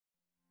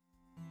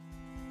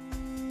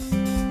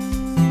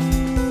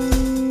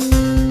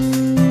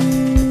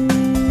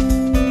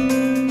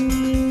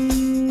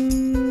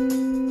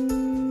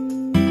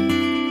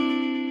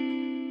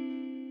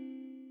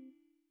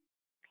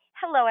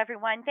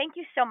everyone. Thank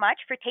you so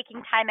much for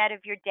taking time out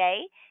of your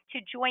day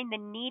to join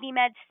the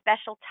NeedyMeds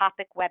special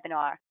topic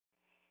webinar,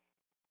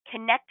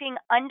 Connecting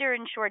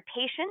Underinsured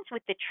Patients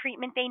with the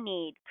Treatment They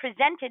Need,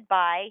 presented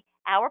by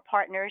our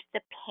partners,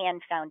 the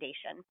PAN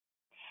Foundation.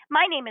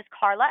 My name is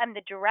Carla. I'm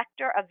the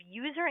Director of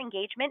User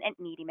Engagement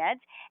at NeedyMeds.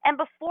 And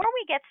before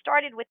we get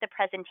started with the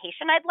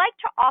presentation, I'd like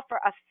to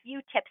offer a few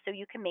tips so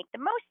you can make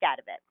the most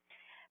out of it.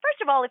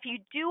 First of all, if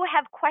you do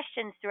have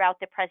questions throughout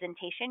the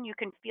presentation, you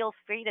can feel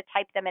free to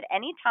type them at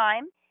any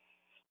time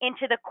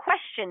into the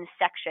questions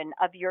section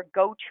of your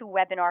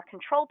GoToWebinar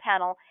control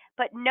panel,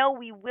 but know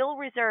we will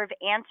reserve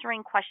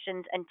answering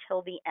questions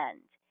until the end.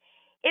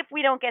 If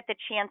we don't get the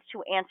chance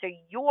to answer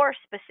your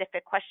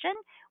specific question,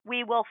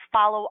 we will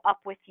follow up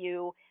with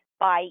you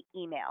by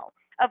email.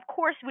 Of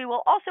course, we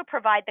will also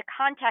provide the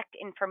contact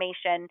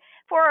information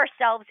for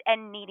ourselves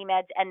and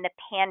NeedyMeds and the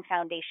PAN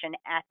Foundation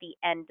at the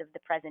end of the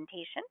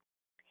presentation.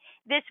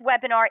 This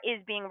webinar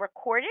is being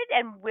recorded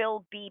and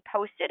will be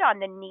posted on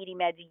the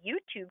NeedyMeds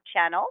YouTube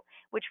channel,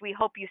 which we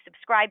hope you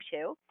subscribe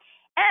to.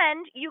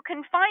 And you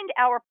can find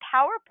our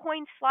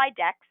PowerPoint slide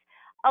decks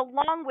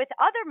along with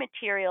other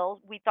materials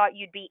we thought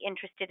you'd be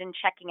interested in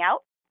checking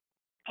out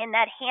in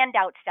that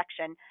handout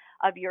section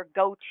of your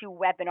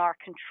GoToWebinar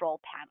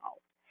control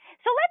panel.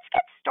 So let's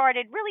get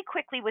started really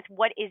quickly with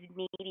what is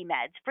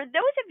NeedyMeds. For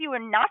those of you who are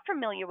not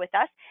familiar with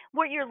us,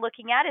 what you're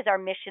looking at is our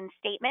mission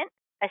statement,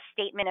 a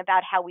statement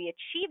about how we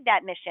achieve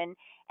that mission,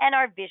 and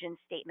our vision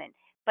statement.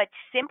 But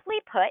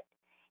simply put,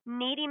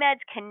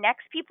 NeedyMeds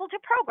connects people to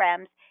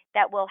programs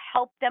that will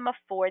help them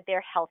afford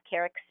their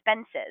healthcare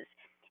expenses.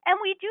 And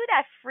we do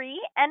that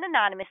free and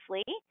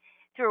anonymously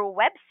through a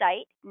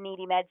website,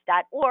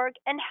 needymeds.org,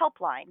 and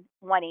helpline,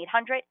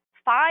 1-800-503-6897.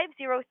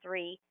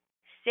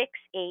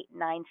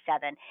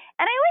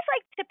 And I always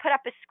like to put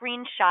up a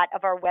screenshot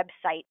of our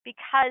website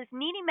because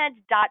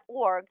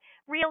needymeds.org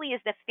really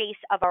is the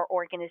face of our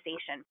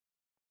organization.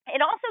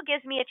 It also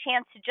gives me a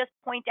chance to just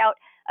point out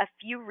a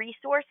few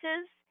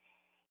resources.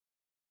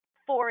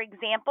 For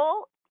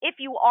example, if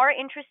you are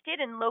interested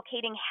in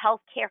locating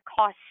healthcare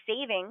cost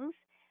savings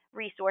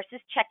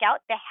resources, check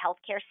out the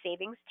Healthcare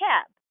Savings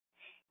tab.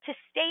 To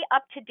stay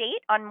up to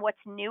date on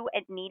what's new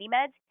at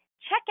NeedyMeds,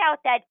 check out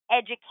that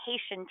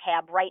Education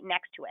tab right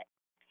next to it.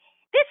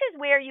 This is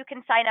where you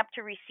can sign up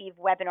to receive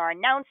webinar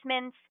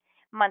announcements,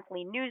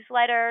 monthly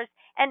newsletters,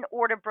 and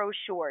order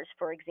brochures,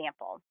 for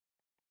example.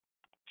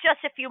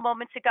 Just a few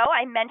moments ago,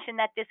 I mentioned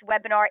that this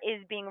webinar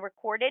is being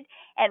recorded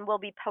and will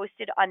be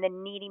posted on the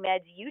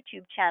NeedyMeds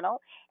YouTube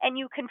channel. And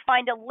you can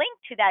find a link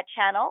to that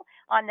channel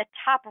on the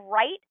top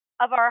right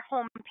of our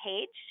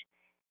homepage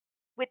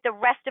with the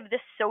rest of the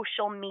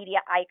social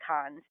media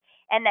icons.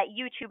 And that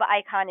YouTube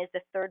icon is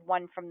the third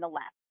one from the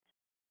left.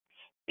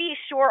 Be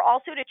sure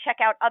also to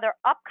check out other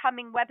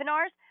upcoming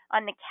webinars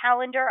on the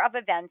calendar of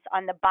events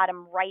on the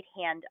bottom right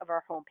hand of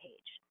our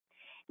homepage.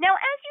 Now,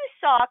 as you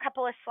saw a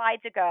couple of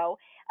slides ago,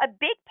 a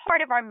big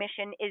part of our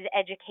mission is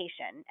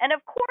education. And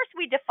of course,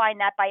 we define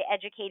that by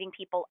educating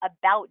people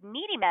about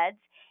NeedyMeds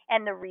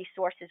and the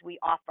resources we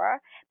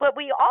offer. But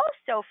we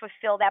also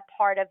fulfill that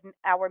part of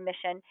our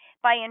mission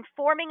by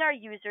informing our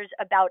users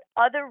about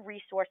other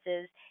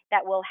resources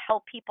that will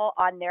help people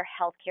on their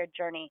healthcare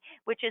journey,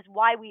 which is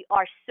why we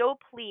are so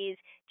pleased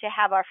to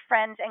have our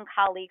friends and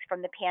colleagues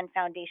from the PAN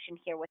Foundation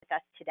here with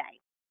us today.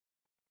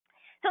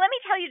 So let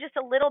me tell you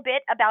just a little bit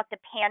about the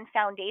PAN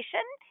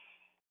Foundation.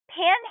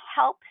 PAN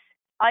helps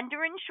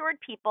underinsured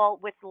people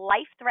with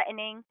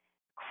life-threatening,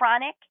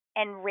 chronic,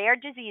 and rare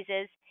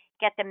diseases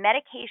get the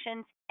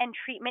medications and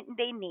treatment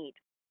they need.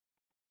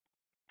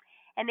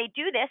 And they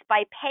do this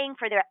by paying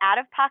for their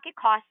out-of-pocket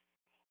costs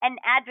and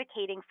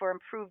advocating for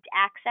improved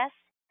access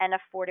and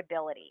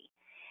affordability.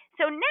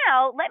 So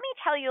now let me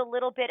tell you a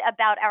little bit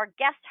about our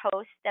guest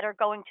hosts that are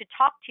going to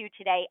talk to you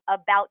today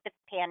about the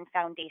PAN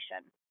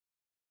Foundation.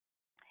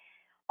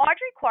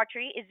 Audrey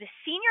Quattry is the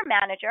Senior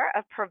Manager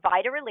of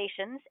Provider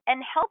Relations and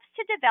helps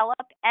to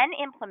develop and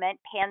implement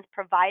PAN's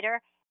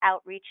provider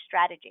outreach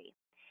strategy.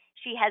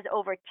 She has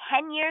over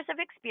 10 years of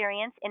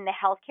experience in the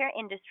healthcare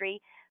industry,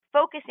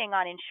 focusing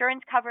on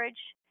insurance coverage,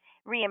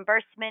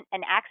 reimbursement,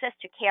 and access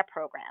to care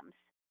programs.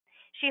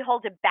 She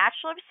holds a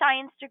Bachelor of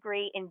Science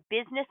degree in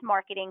Business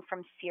Marketing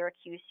from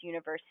Syracuse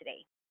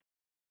University.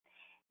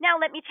 Now,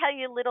 let me tell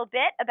you a little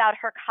bit about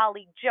her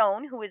colleague,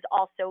 Joan, who is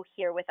also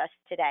here with us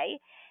today.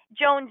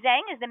 Joan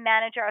Zhang is the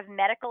Manager of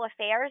Medical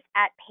Affairs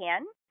at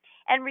PAN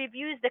and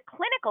reviews the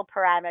clinical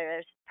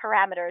parameters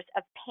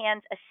of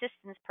PAN's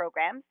assistance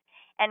programs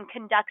and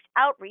conducts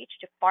outreach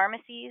to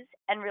pharmacies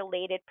and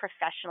related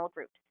professional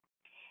groups.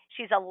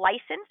 She's a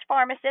licensed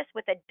pharmacist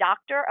with a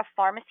Doctor of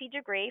Pharmacy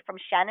degree from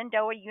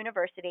Shenandoah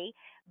University,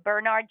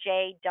 Bernard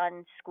J.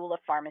 Dunn School of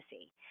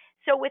Pharmacy.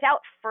 So without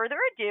further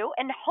ado,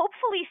 and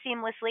hopefully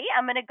seamlessly,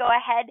 I'm going to go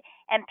ahead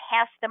and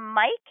pass the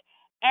mic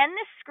and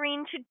the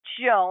screen to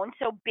Joan.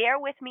 So bear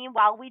with me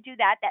while we do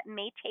that. That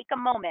may take a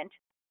moment.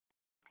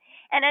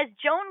 And as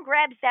Joan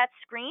grabs that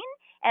screen,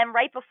 and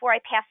right before I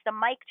pass the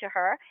mic to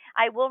her,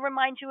 I will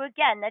remind you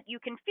again that you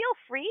can feel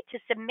free to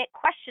submit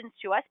questions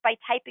to us by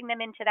typing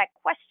them into that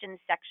questions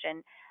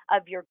section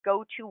of your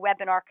go-to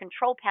webinar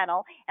control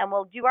panel, and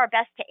we'll do our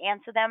best to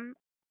answer them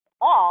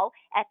all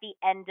at the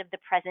end of the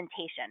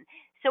presentation.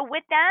 So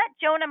with that,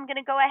 Joan, I'm going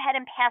to go ahead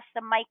and pass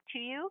the mic to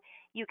you.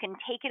 You can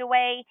take it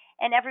away.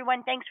 And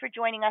everyone, thanks for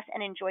joining us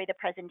and enjoy the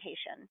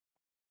presentation.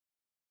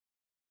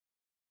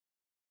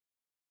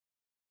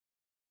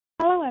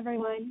 Hello,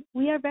 everyone.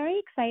 We are very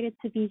excited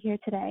to be here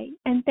today,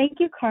 and thank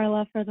you,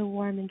 Carla, for the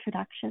warm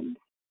introductions.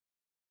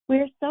 We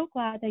are so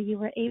glad that you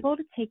were able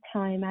to take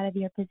time out of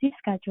your busy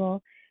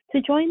schedule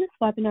to join this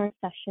webinar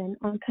session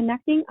on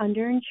connecting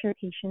underinsured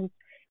patients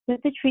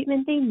with the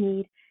treatment they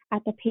need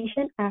at the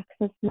Patient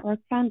Access Network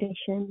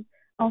Foundation,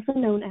 also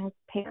known as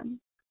PAN.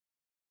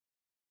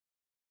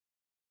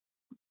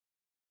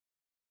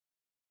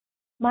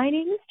 My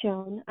name is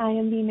Joan. I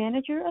am the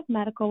Manager of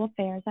Medical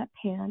Affairs at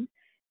PAN,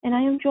 and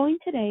I am joined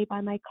today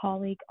by my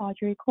colleague,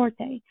 Audrey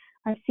Corte,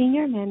 our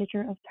Senior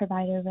Manager of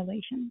Provider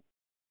Relations.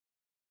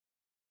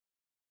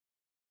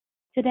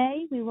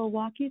 Today, we will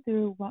walk you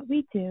through what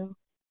we do,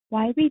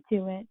 why we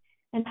do it,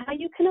 and how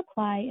you can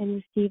apply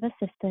and receive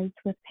assistance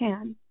with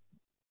PAN.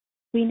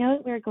 We know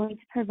that we're going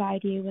to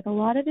provide you with a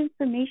lot of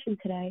information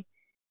today,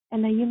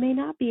 and that you may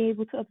not be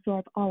able to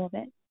absorb all of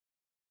it.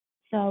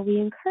 So we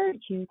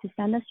encourage you to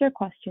send us your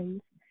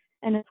questions,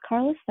 and as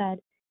Carla said,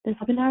 this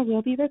webinar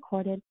will be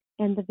recorded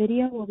and the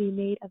video will be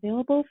made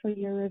available for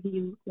your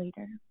review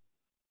later.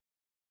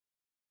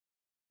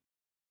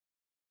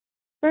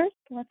 First,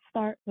 let's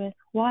start with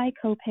why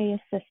copay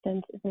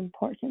assistance is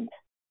important.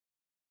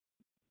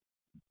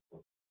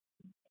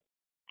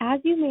 As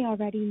you may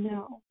already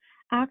know,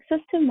 access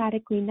to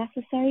medically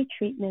necessary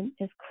treatment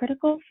is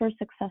critical for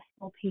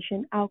successful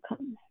patient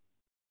outcomes.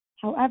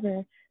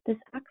 However, this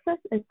access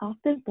is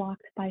often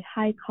blocked by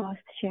high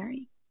cost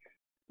sharing,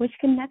 which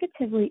can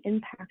negatively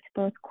impact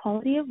both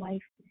quality of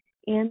life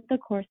and the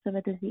course of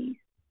a disease.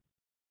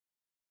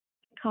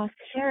 Cost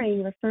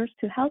sharing refers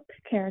to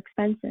healthcare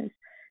expenses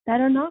that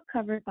are not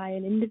covered by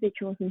an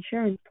individual's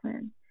insurance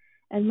plan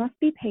and must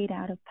be paid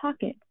out of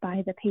pocket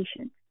by the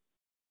patient.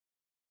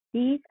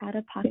 These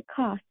out-of-pocket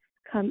costs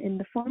come in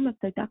the form of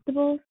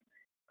deductibles,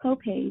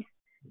 copays,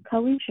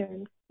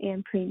 coinsurance,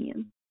 and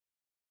premiums.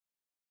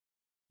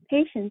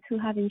 Patients who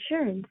have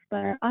insurance but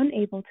are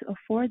unable to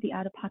afford the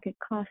out-of-pocket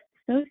costs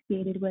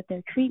associated with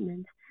their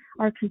treatment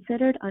are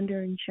considered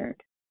underinsured.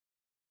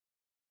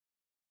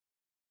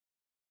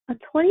 A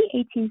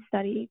 2018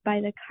 study by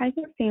the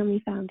Kaiser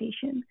Family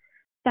Foundation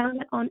found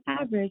that on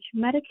average,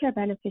 Medicare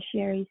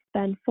beneficiaries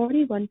spend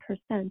 41%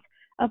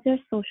 of their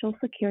Social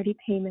Security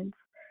payments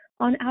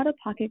on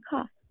out-of-pocket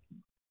costs,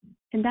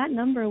 and that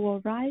number will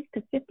rise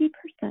to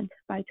 50%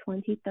 by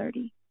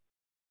 2030.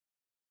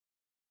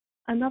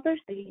 Another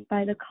study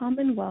by the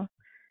Commonwealth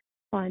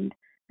Fund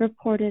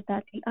reported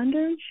that the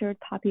underinsured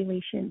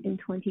population in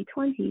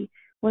 2020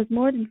 was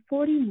more than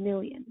 40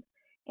 million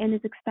and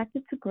is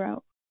expected to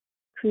grow,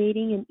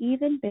 creating an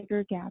even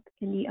bigger gap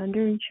in the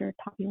underinsured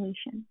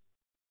population.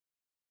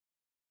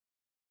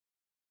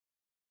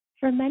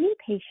 For many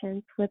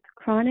patients with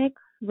chronic,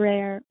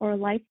 rare, or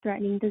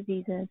life-threatening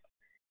diseases,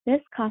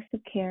 this cost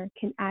of care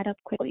can add up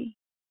quickly,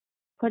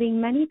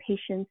 putting many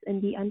patients in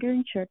the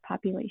underinsured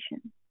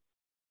population.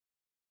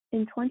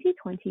 In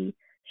 2020,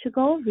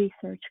 Chagall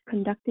Research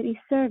conducted a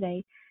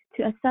survey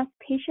to assess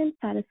patient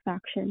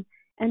satisfaction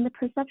and the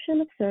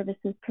perception of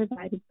services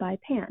provided by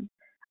PAN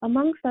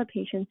amongst our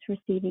patients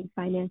receiving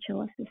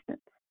financial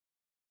assistance.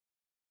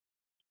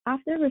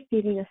 After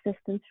receiving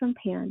assistance from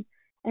PAN,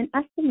 an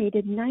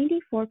estimated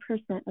 94%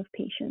 of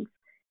patients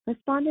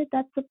responded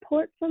that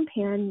support from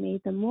PAN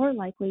made them more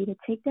likely to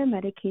take their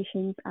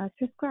medications as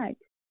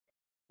prescribed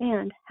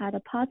and had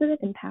a positive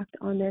impact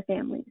on their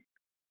families.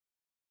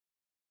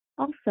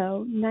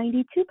 Also,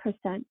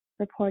 92%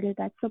 reported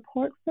that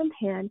support from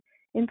PAN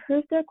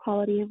improved their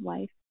quality of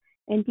life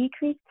and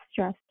decreased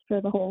stress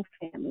for the whole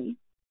family,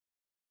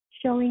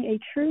 showing a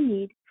true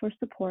need for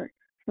support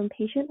from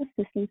patient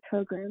assistance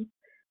programs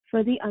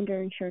for the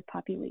underinsured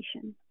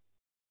population.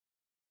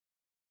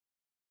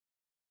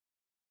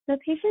 The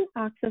Patient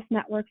Access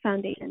Network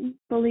Foundation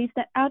believes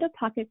that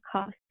out-of-pocket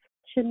costs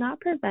should not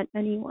prevent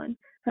anyone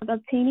from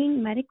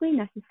obtaining medically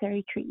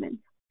necessary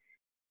treatments.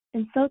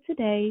 And so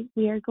today,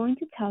 we are going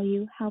to tell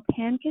you how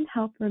PAN can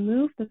help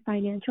remove the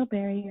financial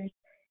barriers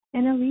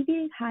and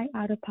alleviate high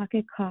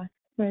out-of-pocket costs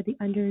for the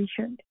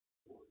underinsured.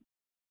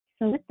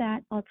 So with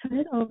that, I'll turn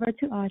it over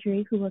to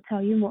Audrey, who will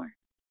tell you more.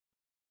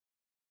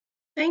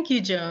 Thank you,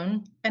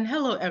 Joan, and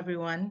hello,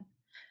 everyone.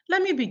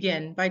 Let me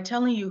begin by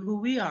telling you who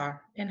we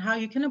are and how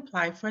you can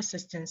apply for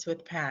assistance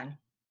with PAN.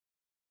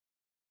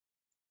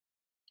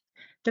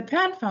 The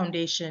PAN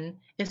Foundation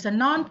is a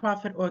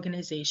nonprofit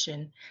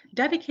organization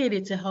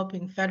dedicated to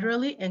helping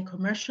federally and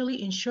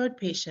commercially insured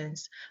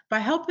patients by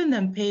helping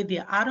them pay the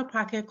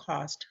out-of-pocket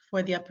cost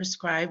for their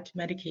prescribed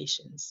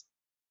medications.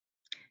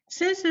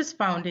 Since its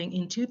founding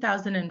in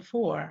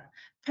 2004,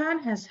 PAN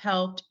has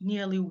helped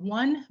nearly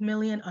 1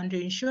 million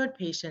underinsured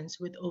patients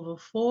with over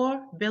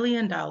 $4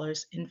 billion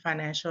in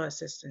financial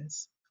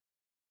assistance.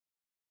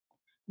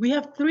 We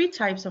have three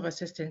types of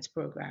assistance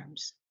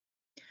programs.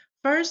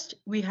 First,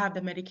 we have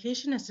the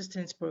medication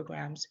assistance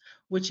programs,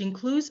 which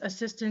includes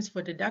assistance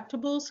for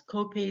deductibles,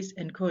 copays,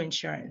 and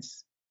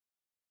coinsurance.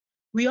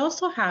 We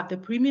also have the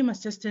premium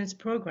assistance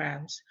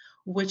programs,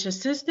 which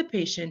assist the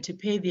patient to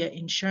pay their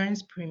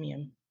insurance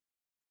premium.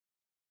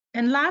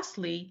 And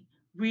lastly,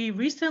 we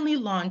recently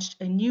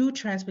launched a new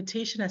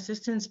transportation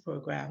assistance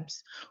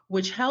programs,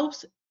 which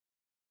helps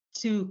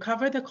to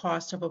cover the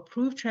cost of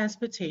approved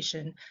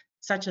transportation,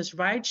 such as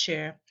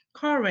rideshare,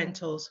 car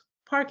rentals,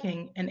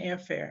 parking, and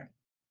airfare.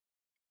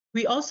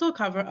 We also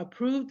cover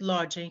approved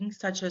lodging,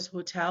 such as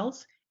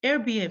hotels,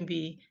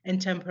 Airbnb,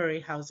 and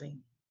temporary housing,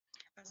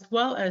 as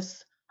well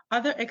as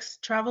other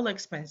travel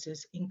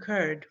expenses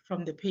incurred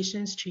from the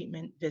patient's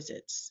treatment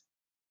visits.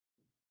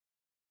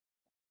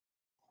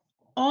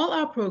 All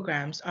our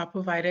programs are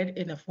provided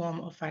in the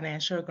form of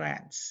financial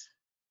grants.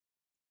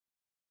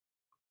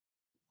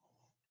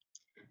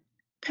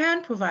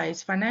 PAN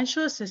provides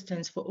financial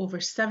assistance for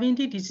over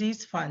 70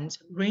 disease funds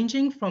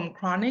ranging from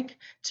chronic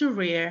to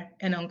rare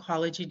and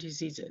oncology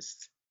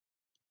diseases.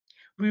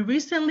 We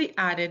recently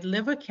added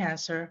liver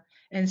cancer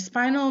and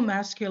spinal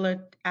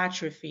muscular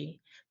atrophy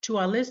to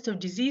our list of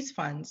disease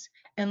funds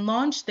and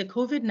launched the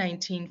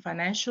COVID-19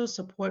 Financial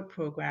Support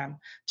Program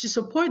to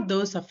support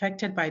those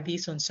affected by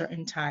these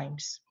uncertain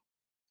times.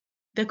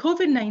 The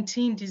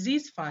COVID-19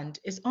 Disease Fund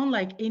is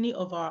unlike any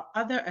of our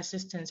other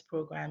assistance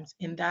programs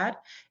in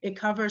that it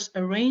covers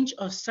a range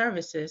of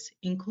services,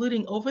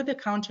 including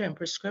over-the-counter and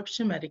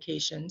prescription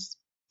medications,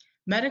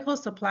 medical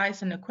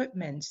supplies and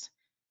equipment,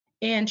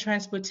 and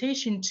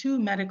transportation to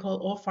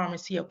medical or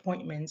pharmacy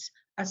appointments,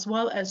 as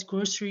well as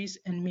groceries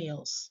and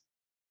meals.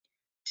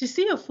 To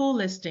see a full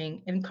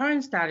listing and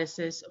current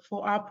statuses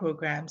for our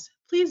programs,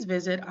 please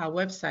visit our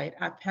website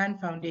at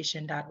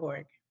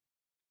panfoundation.org.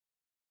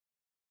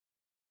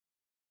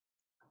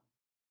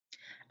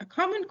 A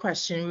common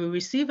question we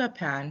receive at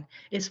PAN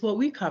is what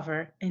we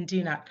cover and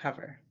do not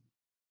cover.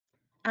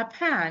 At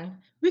PAN,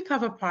 we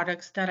cover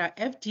products that are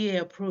FDA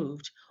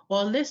approved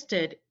or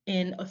listed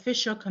in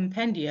official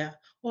compendia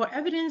or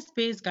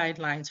evidence-based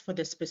guidelines for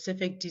the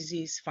specific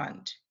disease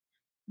fund.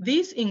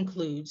 These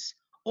includes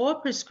all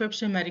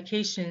prescription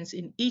medications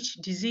in each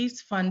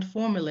disease fund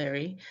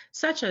formulary,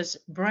 such as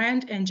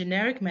brand and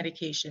generic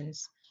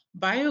medications,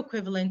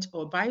 bioequivalent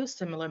or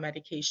biosimilar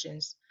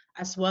medications,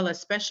 as well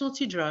as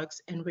specialty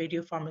drugs and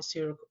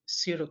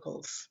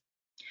radiopharmaceuticals.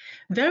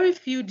 Very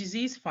few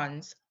disease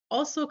funds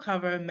also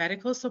cover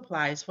medical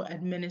supplies for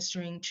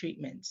administering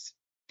treatments.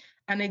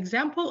 An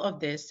example of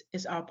this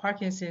is our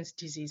Parkinson's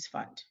Disease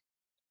Fund.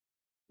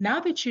 Now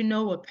that you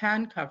know what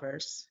PAN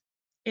covers,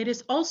 it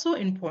is also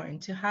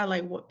important to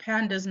highlight what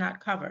PAN does not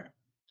cover,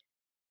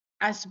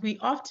 as we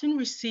often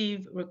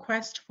receive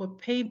requests for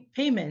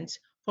payments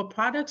for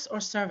products or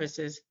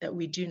services that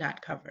we do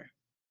not cover.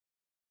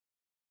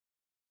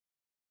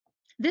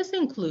 This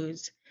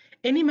includes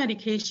any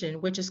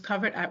medication which is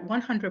covered at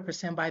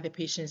 100% by the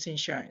patient's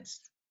insurance.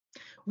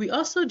 We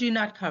also do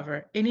not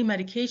cover any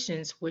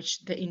medications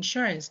which the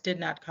insurance did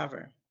not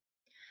cover,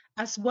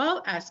 as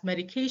well as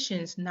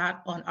medications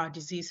not on our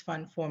disease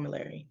fund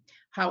formulary.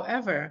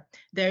 However,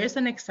 there is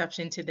an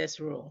exception to this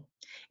rule.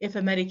 If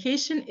a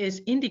medication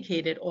is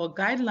indicated or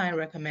guideline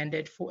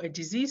recommended for a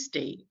disease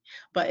state,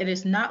 but it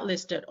is not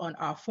listed on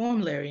our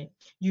formulary,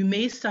 you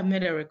may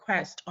submit a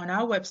request on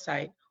our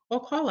website or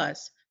call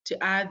us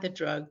to add the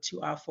drug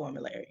to our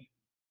formulary.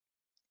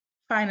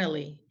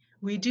 Finally,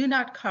 we do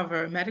not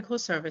cover medical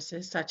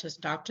services such as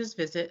doctor's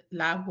visit,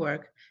 lab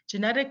work,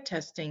 genetic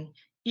testing,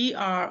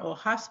 ER or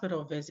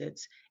hospital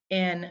visits,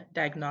 and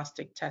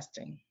diagnostic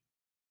testing.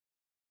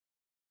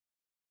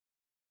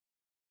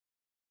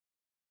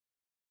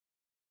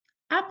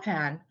 At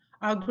PAN,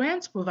 our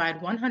grants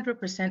provide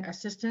 100%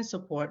 assistance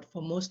support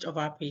for most of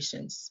our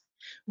patients.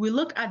 We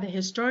look at the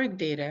historic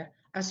data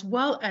as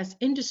well as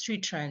industry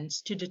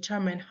trends to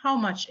determine how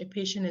much a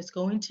patient is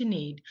going to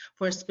need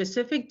for a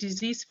specific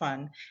disease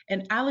fund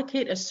and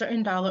allocate a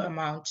certain dollar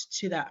amount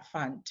to that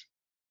fund.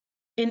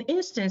 In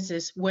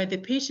instances where the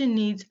patient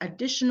needs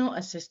additional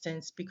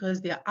assistance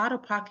because their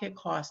out-of-pocket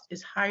cost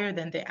is higher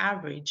than the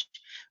average,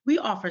 we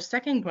offer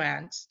second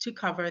grants to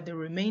cover the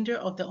remainder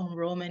of the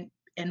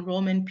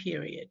enrollment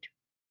period.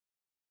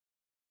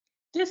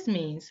 This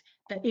means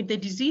that if the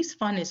disease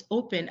fund is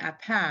open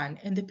at PAN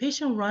and the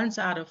patient runs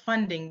out of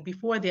funding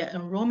before their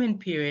enrollment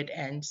period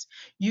ends,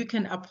 you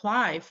can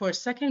apply for a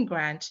second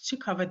grant to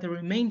cover the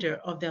remainder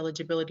of the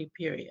eligibility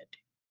period.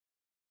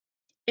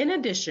 In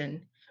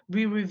addition,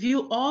 we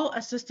review all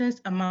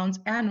assistance amounts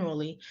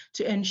annually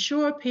to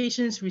ensure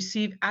patients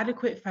receive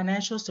adequate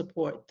financial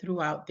support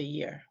throughout the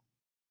year.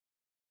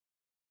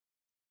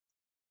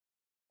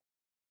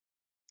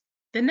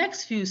 The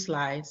next few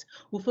slides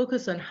will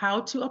focus on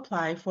how to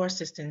apply for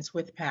assistance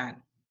with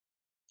PAN.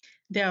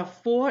 There are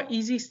 4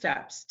 easy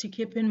steps to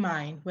keep in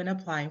mind when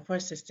applying for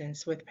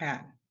assistance with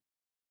PAN.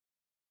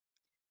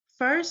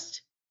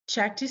 First,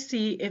 check to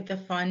see if the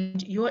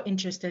fund you're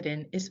interested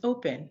in is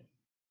open.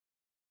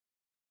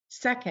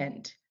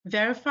 Second,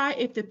 verify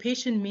if the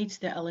patient meets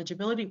the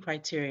eligibility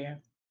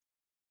criteria.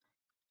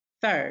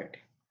 Third,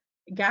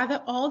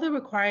 Gather all the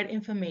required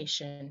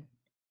information.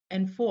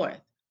 And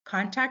fourth,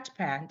 contact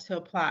PAN to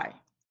apply.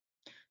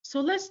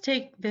 So let's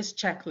take this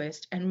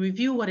checklist and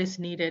review what is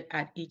needed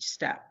at each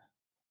step.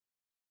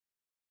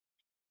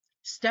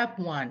 Step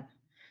 1.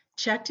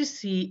 Check to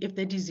see if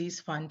the disease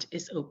fund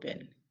is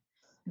open.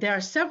 There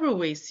are several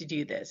ways to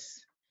do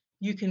this.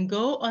 You can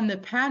go on the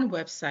PAN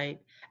website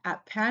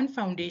at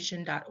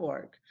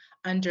panfoundation.org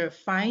under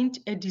Find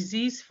a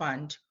Disease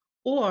Fund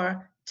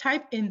or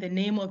type in the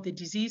name of the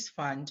disease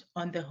fund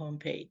on the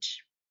homepage.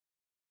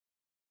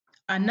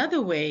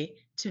 Another way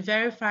to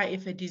verify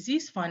if a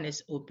disease fund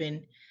is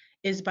open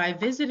is by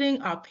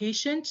visiting our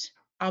patient,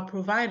 our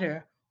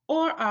provider,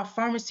 or our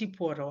pharmacy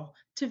portal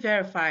to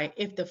verify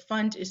if the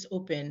fund is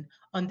open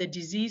on the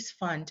Disease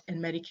Fund and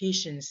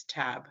Medications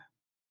tab.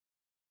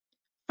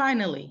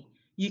 Finally,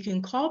 you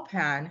can call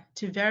PAN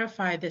to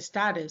verify the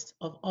status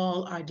of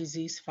all our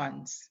disease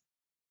funds.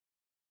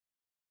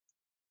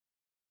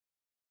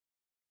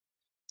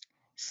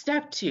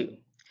 Step 2.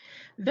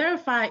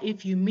 Verify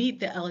if you meet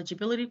the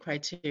eligibility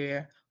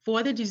criteria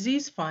for the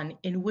disease fund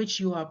in which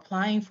you are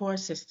applying for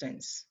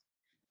assistance.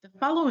 The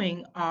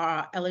following are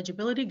our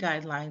eligibility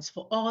guidelines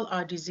for all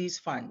our disease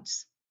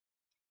funds.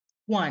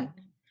 1.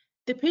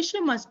 The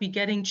patient must be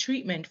getting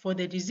treatment for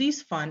the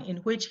disease fund in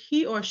which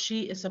he or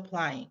she is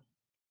applying.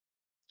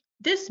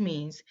 This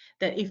means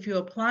that if you're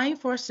applying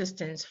for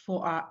assistance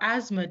for our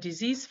asthma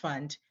disease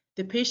fund,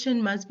 the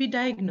patient must be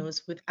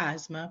diagnosed with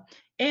asthma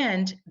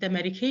and the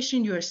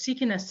medication you are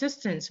seeking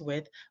assistance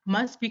with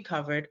must be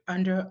covered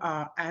under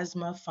our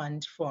asthma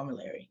fund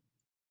formulary.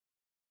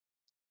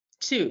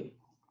 2.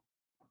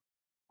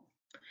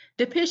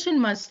 The patient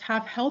must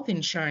have health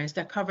insurance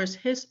that covers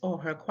his or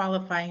her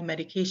qualifying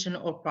medication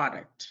or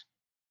product.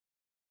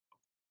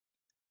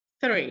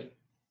 3.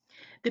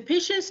 The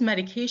patient's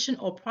medication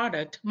or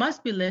product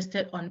must be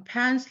listed on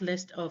PAN's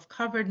list of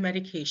covered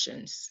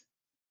medications.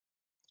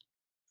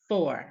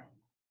 4.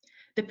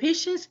 The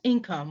patient's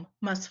income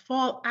must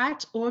fall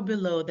at or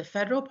below the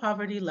federal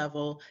poverty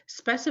level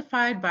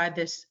specified by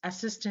this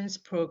assistance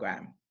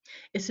program.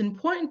 It's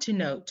important to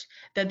note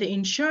that the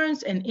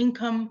insurance and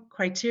income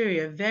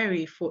criteria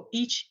vary for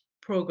each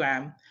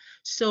program,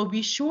 so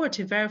be sure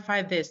to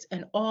verify this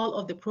and all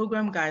of the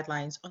program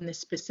guidelines on the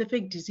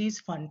specific disease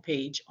fund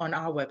page on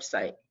our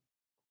website.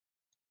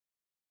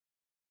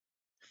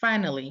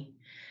 Finally,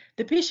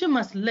 the patient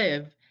must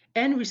live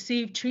and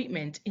receive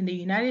treatment in the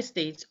United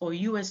States or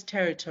U.S.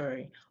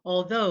 territory,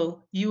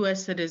 although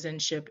U.S.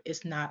 citizenship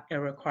is not a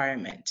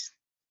requirement.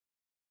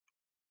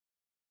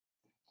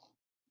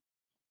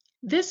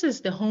 This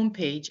is the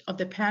homepage of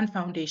the PAN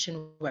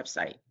Foundation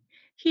website.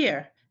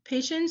 Here,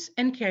 patients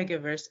and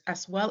caregivers,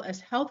 as well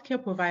as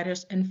healthcare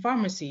providers and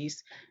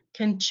pharmacies,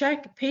 can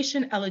check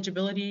patient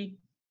eligibility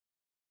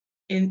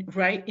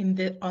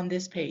on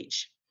this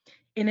page.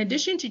 In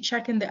addition to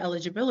checking the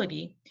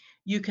eligibility,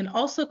 you can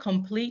also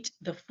complete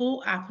the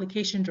full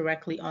application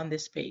directly on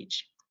this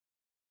page.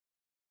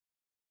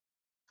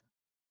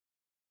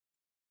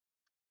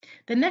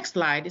 The next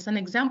slide is an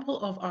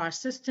example of our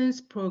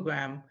assistance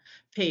program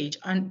page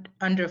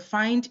under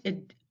Find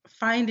a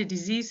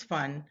Disease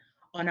Fund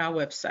on our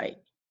website.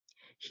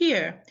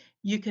 Here,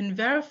 you can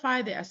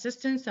verify the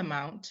assistance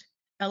amount,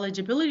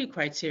 eligibility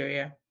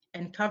criteria,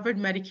 and covered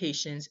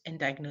medications and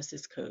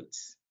diagnosis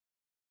codes.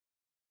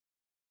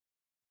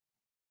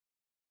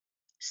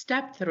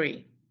 Step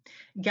 3.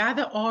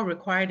 Gather all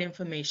required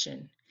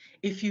information.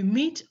 If you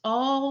meet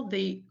all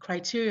the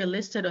criteria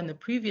listed on the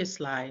previous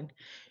slide,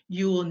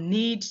 you will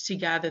need to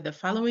gather the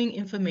following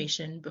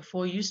information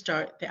before you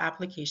start the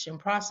application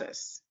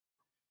process.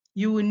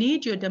 You will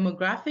need your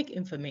demographic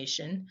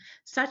information,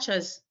 such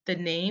as the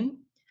name,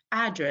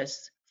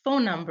 address,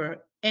 phone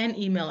number, and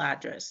email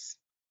address.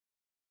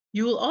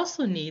 You will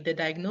also need the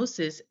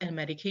diagnosis and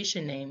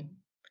medication name,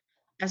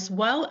 as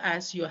well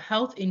as your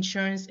health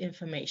insurance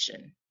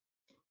information,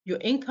 your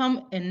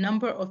income and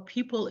number of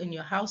people in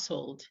your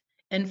household,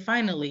 and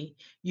finally,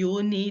 you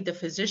will need the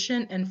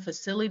physician and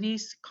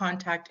facilities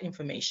contact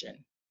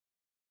information.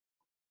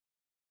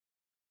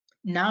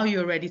 Now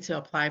you're ready to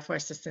apply for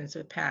assistance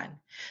with PAN.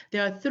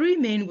 There are 3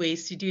 main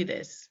ways to do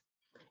this.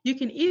 You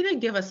can either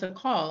give us a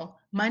call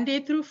Monday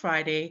through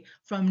Friday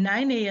from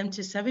 9 a.m.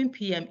 to 7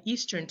 p.m.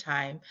 Eastern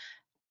Time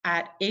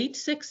at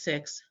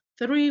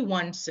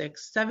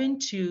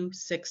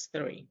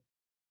 866-316-7263.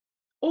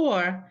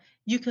 Or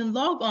you can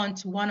log on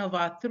to one of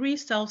our 3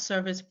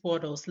 self-service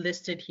portals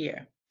listed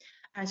here.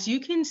 As you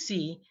can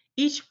see,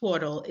 each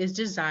portal is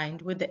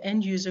designed with the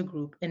end user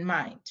group in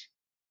mind.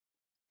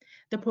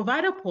 The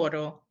provider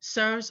portal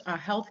serves our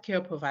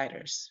healthcare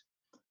providers,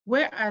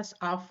 whereas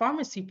our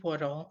pharmacy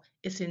portal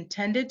is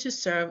intended to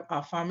serve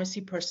our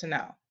pharmacy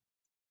personnel.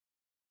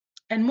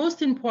 And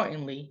most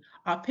importantly,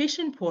 our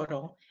patient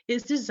portal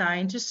is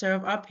designed to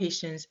serve our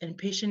patients and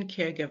patient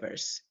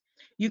caregivers.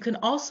 You can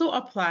also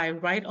apply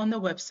right on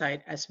the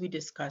website as we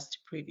discussed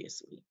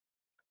previously.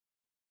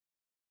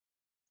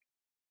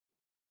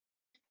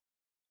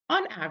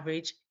 On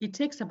average, it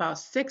takes about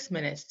 6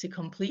 minutes to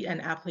complete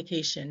an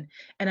application,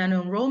 and an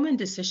enrollment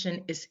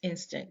decision is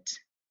instant.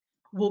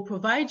 We'll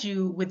provide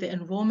you with the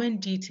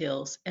enrollment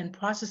details and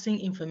processing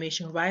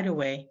information right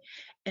away,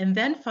 and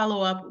then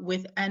follow up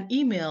with an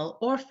email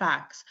or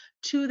fax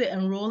to the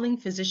enrolling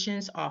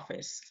physician's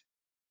office.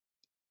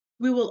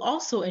 We will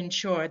also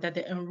ensure that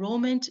the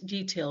enrollment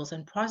details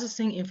and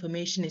processing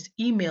information is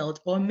emailed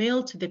or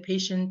mailed to the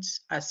patients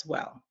as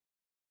well.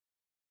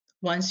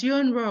 Once you're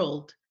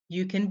enrolled,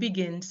 you can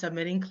begin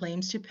submitting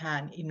claims to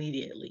PAN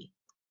immediately.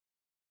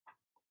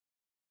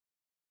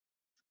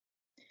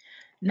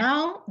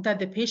 Now that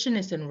the patient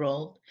is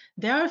enrolled,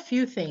 there are a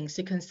few things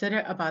to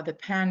consider about the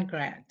PAN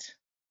grant.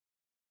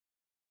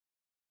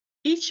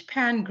 Each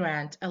PAN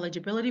grant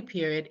eligibility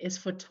period is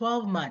for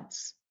 12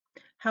 months.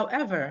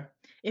 However,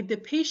 if the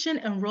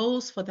patient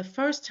enrolls for the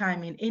first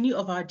time in any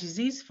of our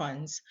disease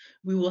funds,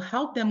 we will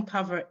help them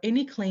cover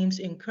any claims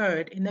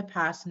incurred in the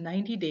past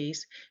 90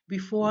 days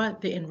before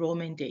the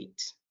enrollment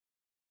date.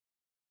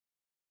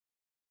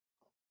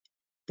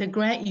 The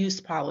grant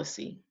use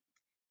policy.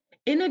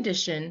 In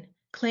addition,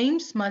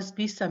 claims must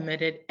be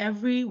submitted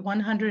every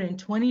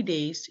 120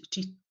 days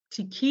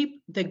to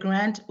keep the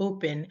grant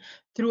open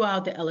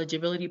throughout the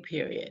eligibility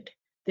period.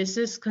 This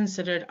is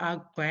considered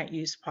our grant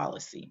use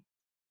policy.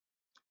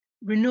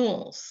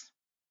 Renewals.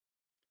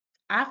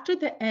 After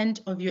the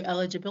end of your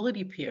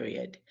eligibility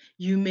period,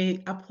 you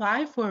may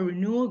apply for a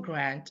renewal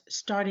grant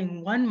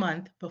starting 1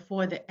 month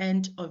before the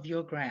end of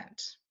your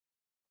grant.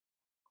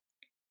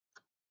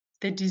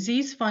 The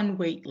Disease Fund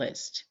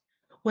Waitlist.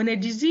 When a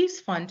disease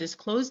fund is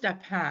closed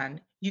at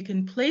PAN, you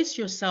can place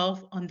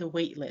yourself on the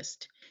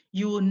waitlist.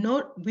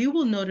 We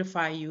will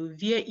notify you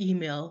via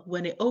email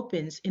when it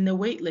opens in the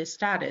waitlist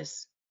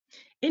status.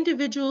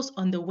 Individuals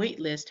on the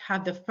waitlist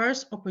have the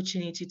first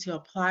opportunity to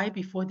apply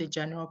before the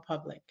general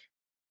public.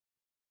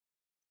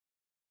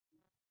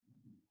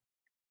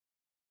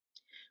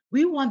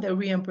 We want the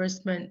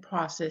reimbursement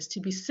process to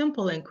be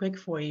simple and quick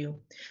for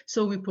you,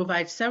 so we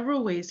provide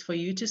several ways for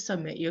you to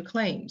submit your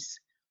claims.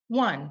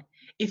 1.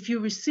 If you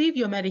receive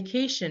your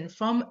medication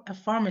from a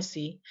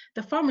pharmacy,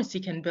 the pharmacy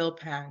can bill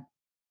PAN.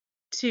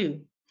 2.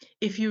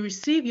 If you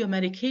receive your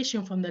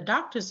medication from the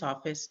doctor's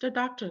office, the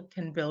doctor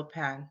can bill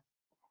PAN.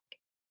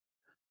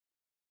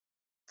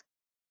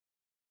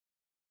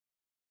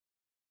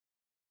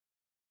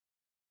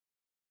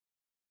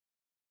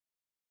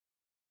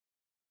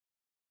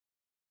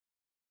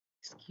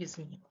 Excuse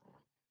me.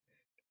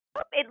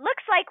 It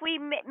looks like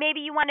maybe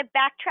you want to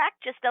backtrack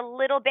just a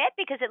little bit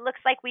because it looks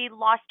like we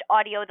lost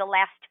audio the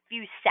last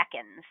few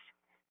seconds.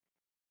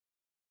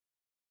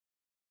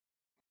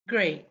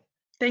 Great.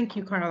 Thank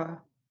you,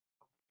 Carla.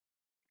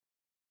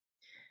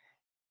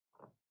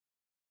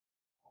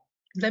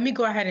 Let me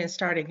go ahead and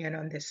start again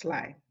on this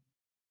slide.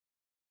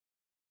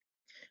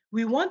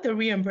 We want the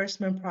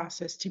reimbursement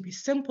process to be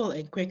simple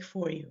and quick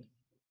for you.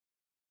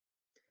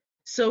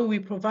 So we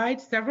provide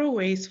several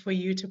ways for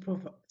you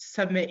to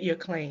submit your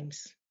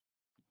claims.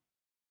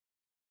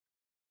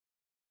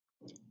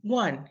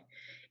 1.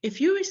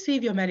 If you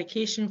receive your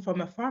medication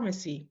from a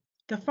pharmacy,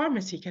 the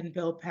pharmacy can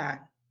bill PAN.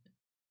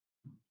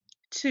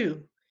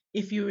 2.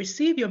 If you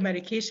receive your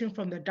medication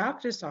from the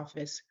doctor's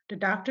office, the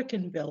doctor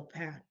can bill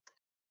PAN.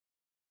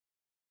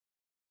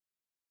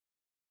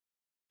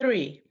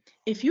 3.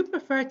 If you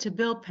prefer to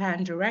bill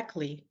PAN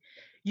directly,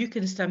 you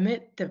can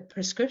submit the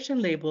prescription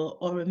label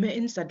or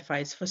remittance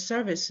advice for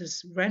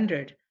services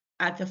rendered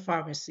at the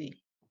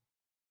pharmacy,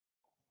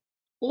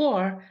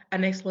 or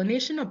an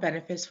explanation of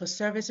benefits for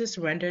services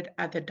rendered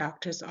at the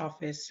doctor's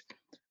office,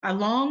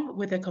 along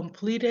with a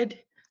completed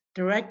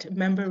direct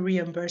member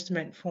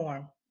reimbursement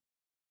form.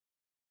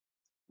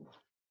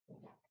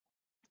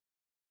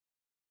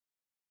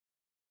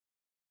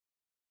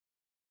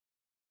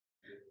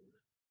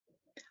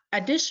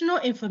 Additional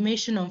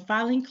information on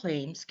filing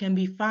claims can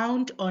be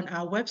found on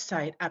our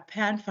website at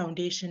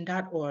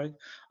panfoundation.org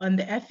on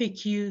the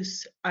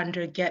FAQs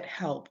under Get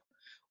Help.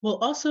 We'll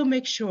also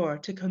make sure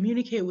to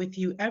communicate with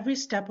you every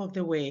step of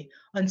the way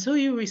until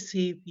you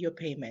receive your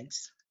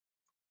payments.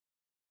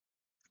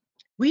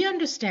 We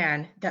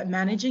understand that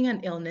managing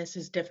an illness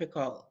is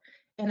difficult,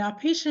 and our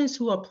patients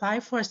who apply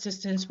for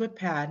assistance with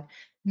PAN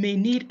may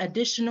need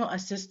additional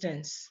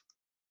assistance.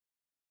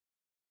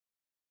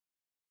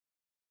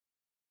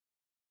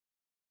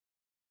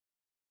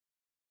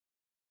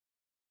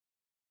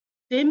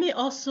 They may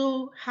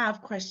also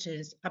have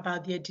questions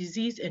about their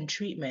disease and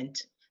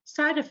treatment,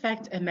 side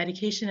effects, and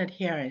medication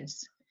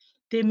adherence.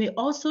 They may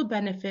also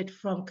benefit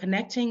from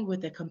connecting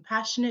with a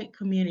compassionate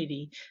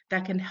community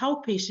that can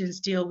help patients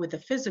deal with the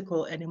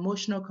physical and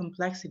emotional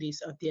complexities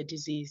of their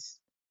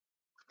disease.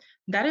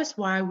 That is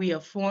why we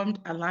have formed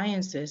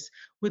alliances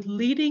with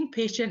leading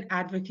patient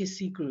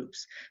advocacy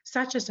groups,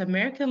 such as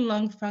American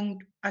Lung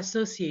Fund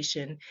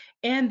Association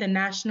and the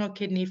National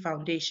Kidney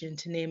Foundation,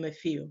 to name a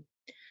few,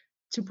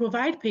 to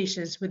provide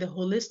patients with the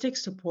holistic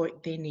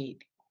support they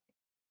need.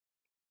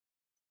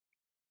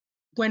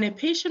 When a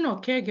patient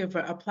or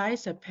caregiver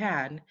applies a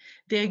PAN,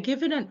 they are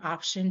given an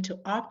option to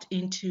opt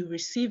into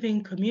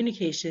receiving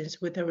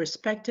communications with a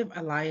respective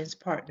alliance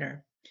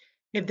partner.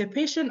 If the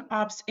patient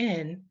opts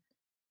in,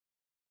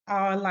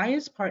 our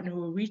alliance partner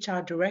will reach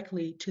out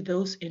directly to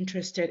those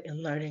interested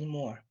in learning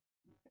more.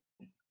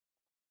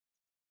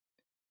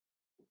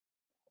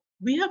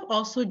 We have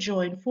also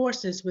joined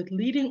forces with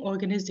leading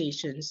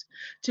organizations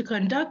to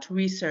conduct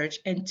research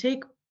and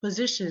take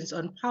positions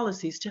on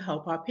policies to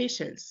help our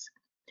patients.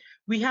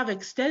 We have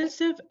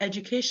extensive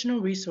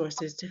educational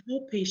resources to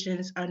help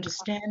patients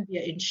understand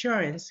their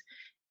insurance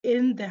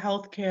in the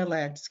healthcare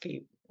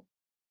landscape,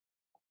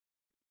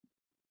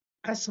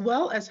 as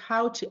well as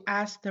how to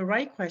ask the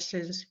right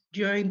questions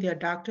during their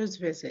doctor's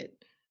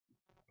visit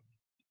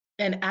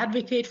and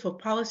advocate for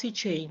policy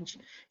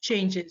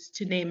changes,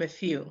 to name a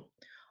few.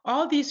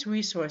 All these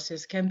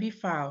resources can be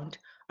found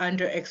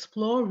under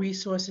Explore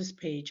Resources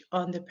page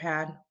on the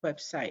PAN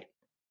website.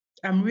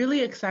 I'm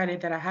really excited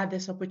that I had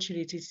this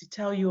opportunity to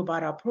tell you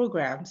about our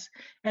programs,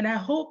 and I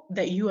hope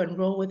that you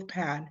enroll with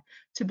PAN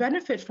to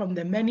benefit from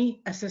the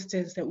many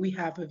assistance that we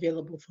have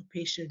available for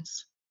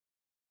patients.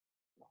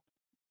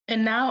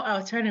 And now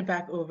I'll turn it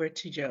back over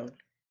to Joan.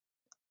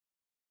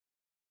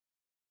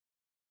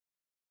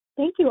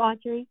 Thank you,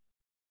 Audrey.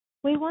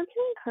 We want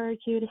to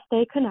encourage you to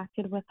stay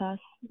connected with us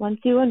once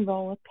you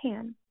enroll with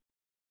PAN.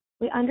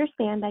 We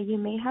understand that you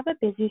may have a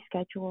busy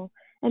schedule,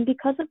 and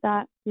because of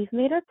that, we've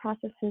made our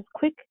processes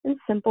quick and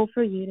simple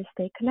for you to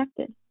stay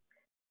connected.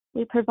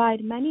 We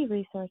provide many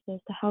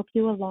resources to help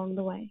you along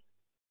the way.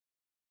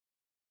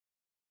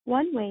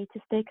 One way to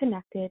stay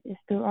connected is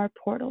through our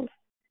portals.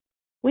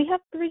 We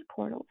have 3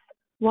 portals,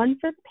 one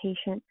for the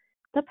patient,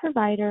 the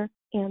provider,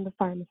 and the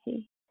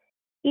pharmacy.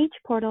 Each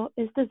portal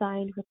is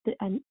designed with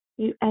the end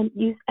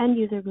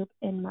user group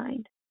in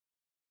mind.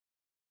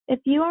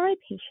 If you are a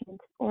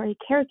patient or a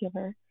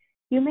caregiver,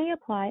 you may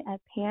apply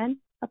at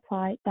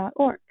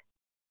panapply.org.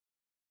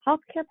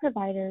 Healthcare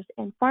providers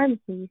and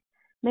pharmacies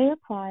may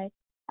apply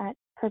at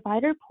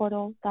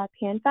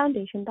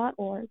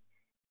providerportal.panfoundation.org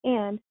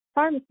and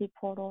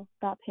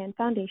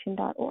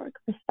pharmacyportal.panfoundation.org,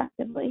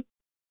 respectively.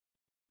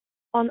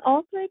 On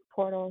all 3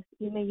 portals,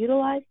 you may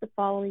utilize the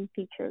following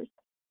features.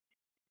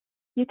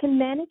 You can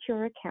manage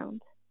your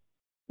account,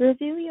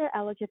 review your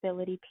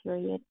eligibility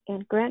period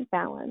and grant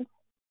balance,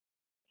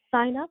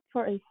 sign up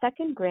for a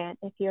second grant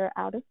if you're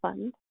out of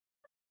funds,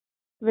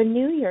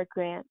 renew your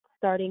grant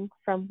starting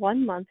from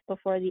 1 month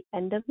before the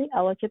end of the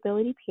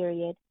eligibility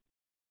period,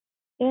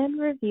 and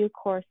review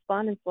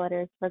correspondence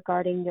letters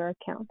regarding your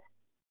account.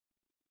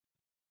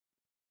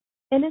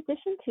 In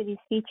addition to these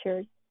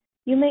features,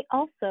 you may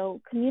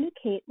also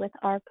communicate with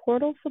our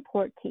portal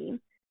support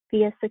team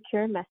via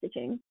secure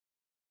messaging,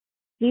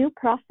 view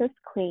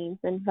processed claims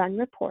and run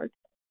reports,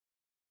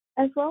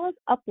 as well as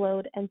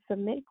upload and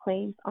submit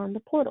claims on the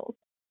portals.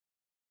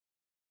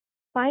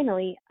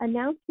 Finally,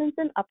 announcements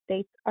and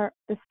updates are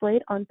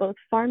displayed on both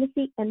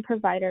pharmacy and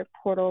provider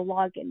portal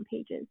login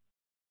pages.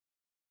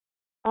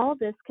 All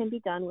this can be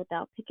done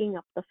without picking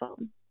up the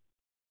phone.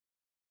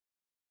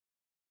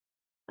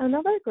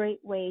 Another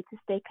great way to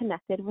stay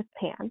connected with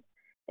PAN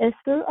is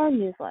through our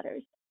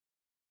newsletters.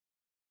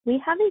 We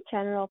have a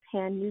general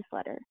PAN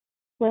newsletter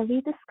where we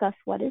discuss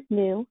what is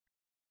new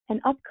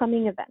and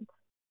upcoming events,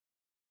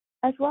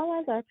 as well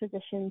as our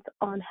positions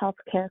on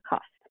healthcare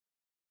costs.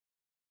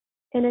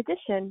 In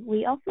addition,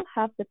 we also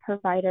have the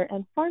provider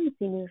and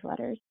pharmacy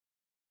newsletters,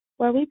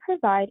 where we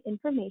provide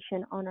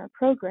information on our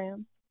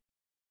programs,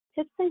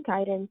 tips and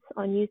guidance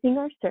on using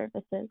our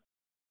services,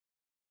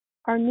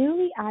 our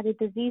newly added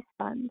disease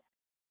funds,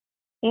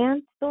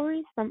 and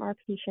stories from our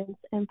patients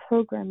and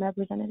program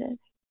representatives.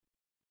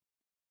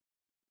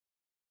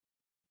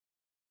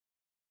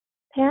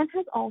 PAN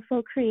has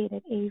also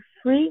created a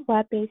free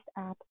web-based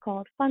app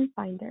called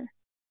FundFinder.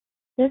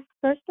 This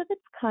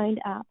first-of-its-kind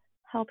app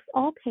helps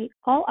all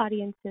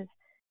audiences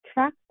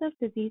track the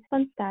disease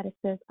fund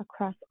statuses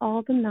across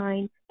all the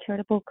 9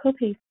 charitable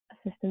copay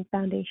assistance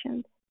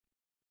foundations.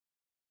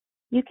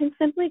 You can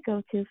simply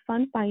go to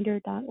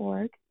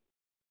fundfinder.org,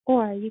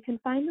 or you can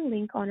find the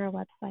link on our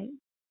website.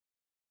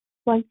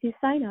 Once you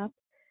sign up,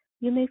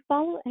 you may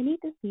follow any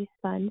disease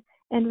fund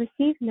and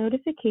receive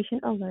notification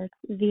alerts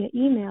via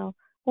email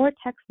or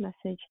text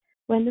message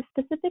when the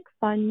specific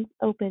fund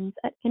opens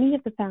at any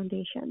of the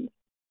foundations.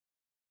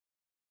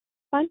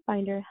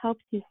 FundFinder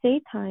helps you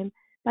save time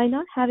by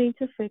not having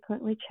to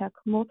frequently check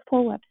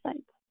multiple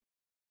websites.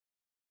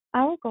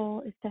 Our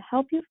goal is to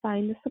help you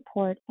find the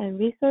support and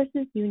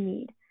resources you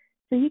need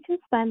so you can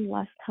spend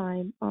less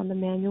time on the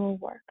manual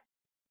work.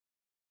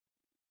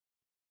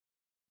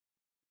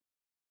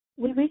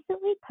 We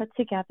recently put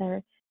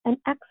together an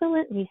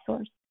excellent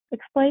resource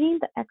explaining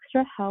the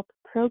Extra Help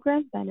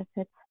program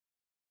benefits,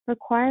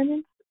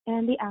 requirements,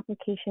 and the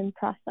application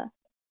process.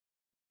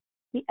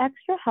 The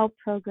Extra Help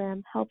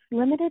program helps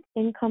limited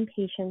income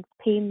patients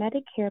pay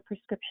Medicare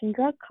prescription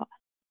drug costs.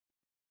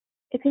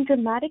 It can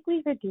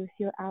dramatically reduce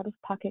your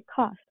out-of-pocket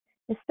costs,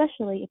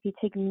 especially if you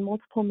take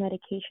multiple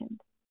medications.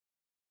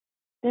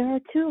 There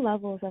are 2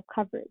 levels of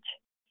coverage,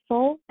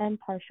 full and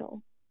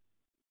partial.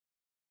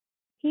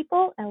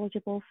 People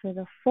eligible for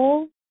the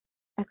full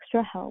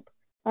Extra Help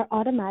are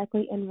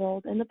automatically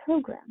enrolled in the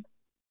program.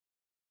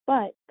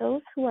 But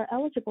those who are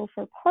eligible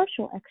for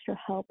partial Extra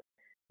Help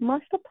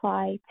must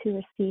apply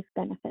to receive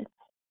benefits.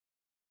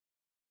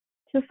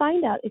 To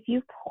find out if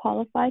you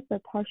qualify for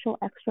partial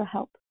extra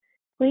help,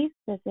 please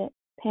visit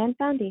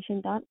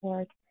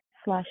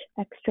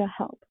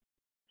panfoundation.org/extra-help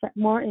for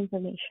more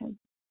information.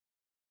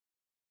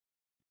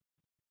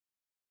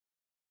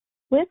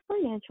 With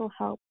financial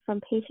help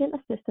from patient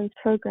assistance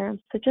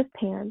programs such as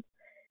PAN,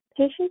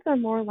 patients are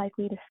more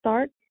likely to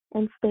start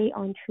and stay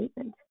on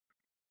treatment,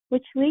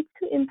 which leads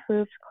to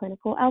improved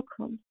clinical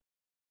outcomes,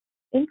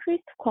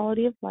 increased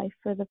quality of life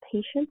for the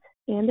patient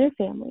and their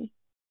family,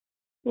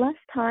 less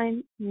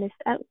time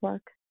missed at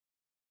work,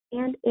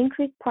 and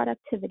increased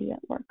productivity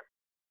at work.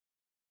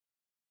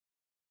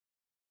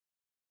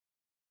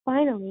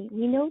 Finally,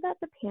 we know that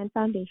the PAN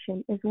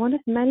Foundation is one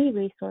of many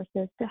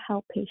resources to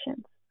help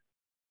patients.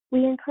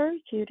 We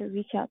encourage you to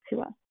reach out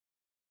to us.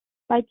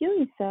 By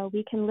doing so,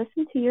 we can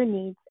listen to your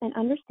needs and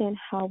understand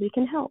how we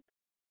can help.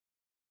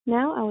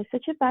 Now I will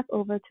switch it back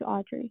over to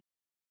Audrey.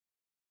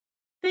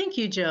 Thank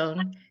you,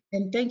 Joan,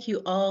 and thank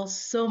you all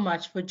so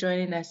much for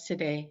joining us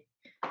today.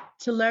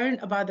 To learn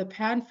about the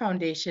PAN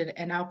Foundation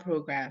and our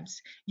programs,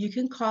 you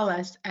can call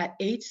us at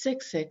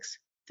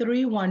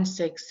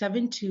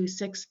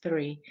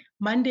 866-316-7263,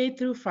 Monday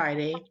through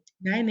Friday,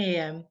 9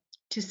 a.m.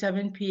 to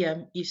 7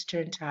 p.m.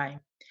 Eastern Time.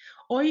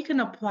 Or you can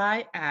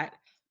apply at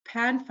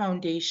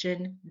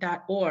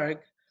panfoundation.org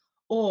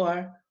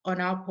or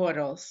on our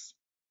portals.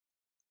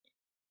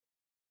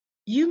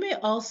 You may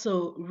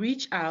also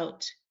reach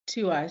out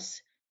to us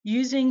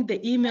using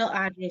the email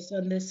address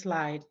on this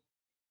slide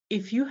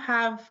if you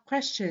have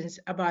questions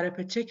about a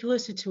particular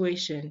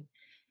situation,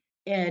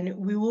 and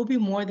we will be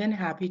more than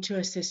happy to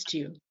assist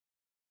you.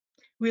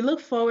 We look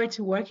forward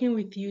to working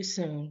with you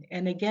soon.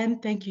 And again,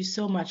 thank you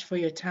so much for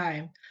your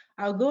time.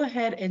 I'll go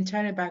ahead and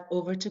turn it back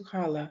over to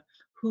Carla,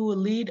 who will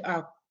lead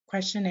our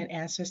question and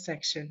answer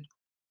section.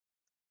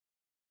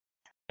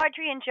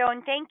 Audrey and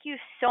Joan, thank you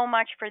so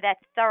much for that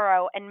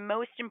thorough and,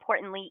 most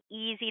importantly,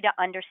 easy to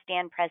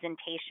understand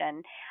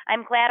presentation.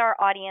 I'm glad our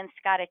audience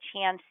got a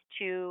chance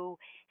to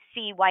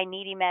see why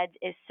NeedyMeds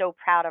is so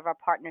proud of our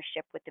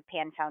partnership with the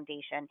PAN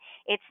Foundation.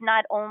 It's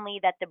not only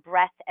that the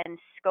breadth and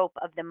scope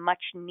of the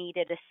much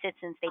needed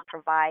assistance they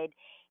provide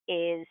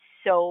is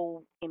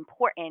so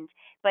important,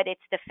 but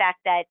it's the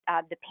fact that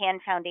the PAN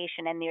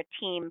Foundation and their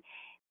team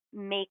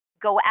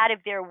go out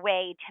of their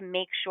way to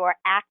make sure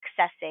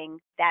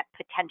accessing that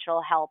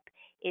potential help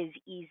is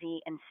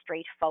easy and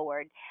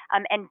straightforward.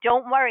 And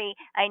don't worry,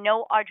 I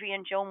know Audrey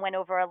and Joan went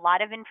over a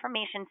lot of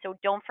information, so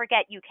don't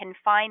forget you can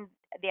find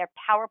their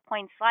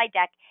PowerPoint slide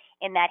deck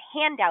in that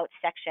handout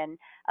section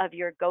of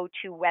your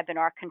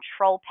GoToWebinar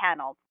control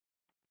panel.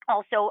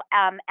 Also,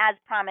 as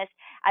promised,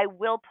 I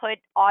will put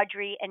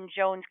Audrey and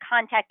Joan's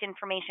contact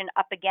information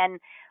up again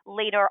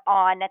later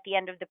on at the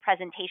end of the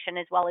presentation,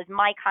 as well as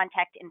my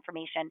contact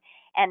information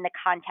and the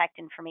contact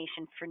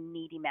information for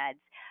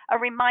NeedyMeds. A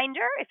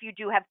reminder, if you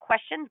do have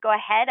questions, go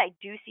ahead. I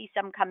do see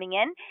some coming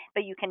in,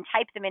 but you can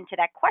type them into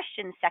that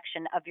questions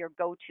section of your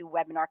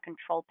GoToWebinar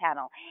control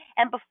panel.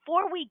 And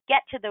before we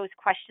get to those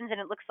questions, and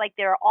it looks like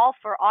they're all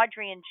for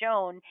Audrey and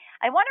Joan,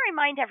 I want to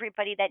remind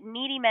everybody that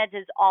NeedyMeds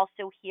is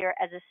also here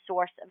as a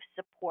source of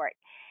support.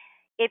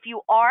 If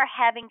you are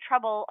having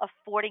trouble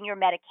affording your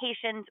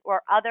medications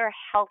or other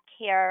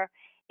healthcare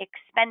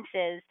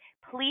expenses,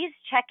 please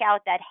check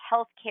out that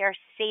healthcare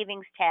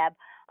savings tab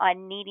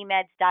on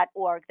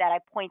needymeds.org that I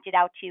pointed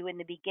out to you in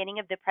the beginning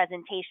of the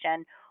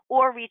presentation,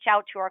 or reach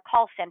out to our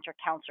call center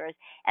counselors,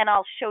 and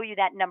I'll show you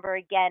that number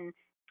again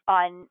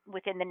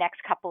within the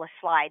next couple of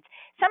slides.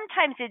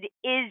 Sometimes it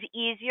is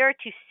easier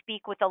to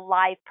speak with a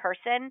live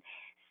person.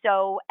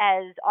 So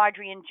as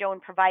Audrey and Joan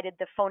provided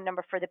the phone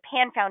number for the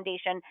PAN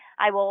Foundation,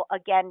 I will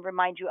again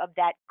remind you of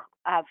that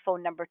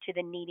phone number to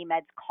the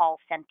NeedyMeds call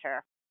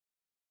center.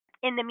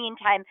 In the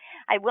meantime,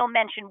 I will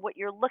mention what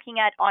you're looking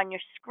at on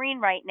your screen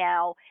right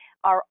now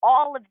are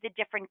all of the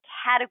different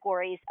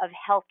categories of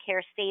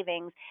healthcare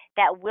savings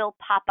that will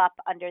pop up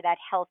under that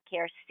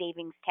healthcare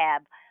savings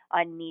tab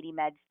on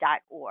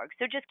needymeds.org.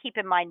 So just keep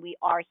in mind we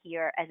are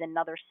here as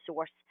another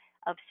source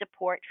of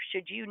support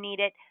should you need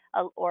it,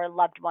 or a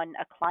loved one,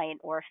 a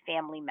client, or a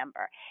family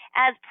member.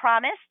 As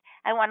promised,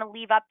 I want to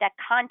leave up that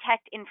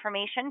contact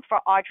information for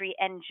Audrey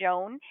and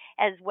Joan,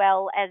 as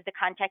well as the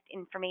contact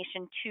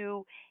information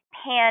to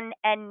PAN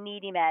and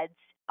NeedyMeds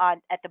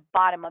at the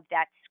bottom of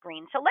that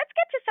screen. So let's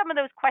get to some of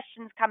those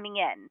questions coming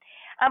in.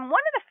 One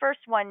of the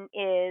first one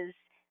is,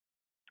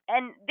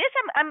 and this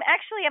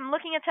I'm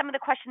looking at some of the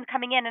questions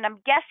coming in, and I'm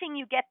guessing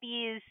you get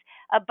these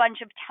a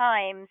bunch of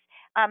times,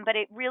 but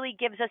it really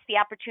gives us the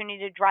opportunity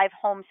to drive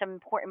home some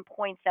important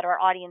points that our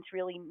audience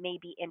really may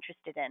be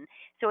interested in.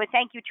 So a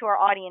thank you to our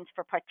audience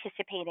for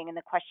participating in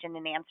the question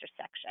and answer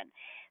section.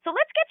 So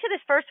let's get to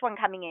this first one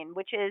coming in,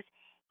 which is,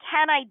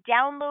 can I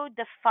download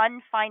the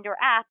Fund Finder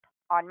app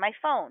on my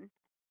phone?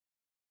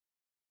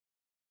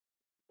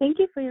 Thank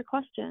you for your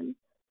question.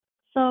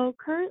 So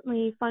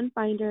currently, Fund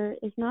Finder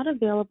is not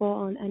available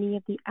on any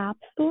of the app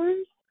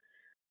stores.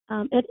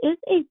 It is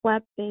a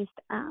web-based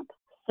app.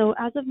 So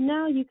as of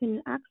now, you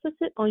can access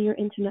it on your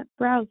internet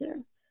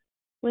browser.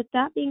 With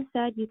that being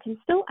said, you can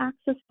still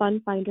access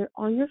FundFinder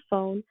on your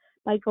phone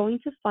by going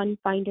to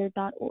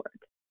fundfinder.org.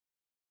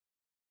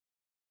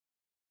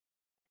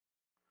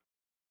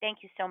 Thank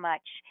you so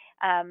much.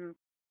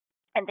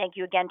 And thank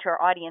you again to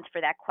our audience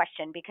for that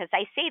question, because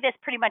I say this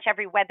pretty much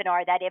every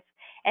webinar that if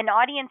an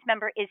audience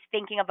member is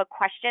thinking of a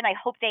question, I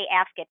hope they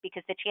ask it,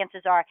 because the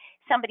chances are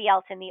somebody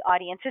else in the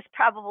audience is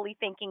probably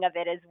thinking of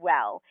it as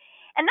well.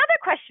 Another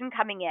question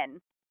coming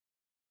in,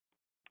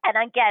 and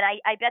again,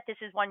 I bet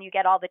this is one you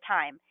get all the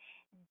time.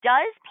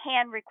 Does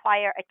PAN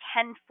require a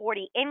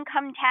 1040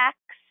 income tax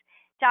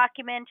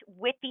document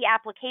with the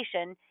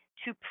application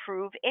to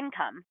prove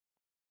income?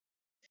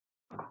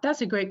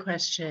 That's a great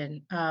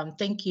question.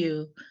 Thank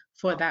you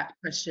for that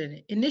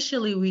question.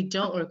 Initially, we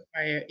don't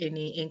require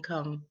any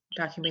income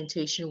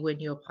documentation when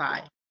you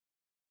apply.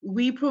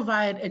 We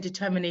provide a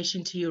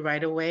determination to you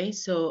right away.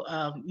 So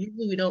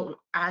usually we don't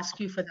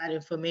ask you for that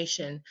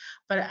information.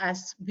 But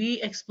as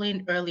we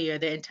explained earlier,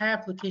 the entire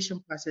application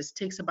process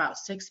takes about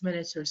 6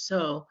 minutes or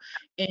so.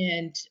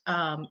 And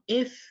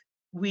if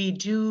we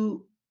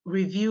do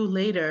review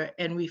later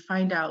and we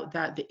find out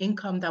that the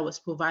income that was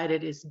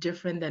provided is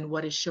different than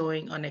what is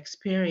showing on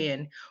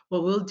Experian,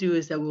 what we'll do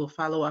is that we'll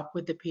follow up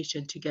with the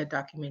patient to get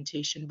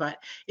documentation. But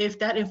if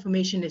that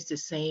information is the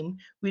same,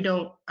 we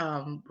don't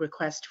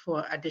request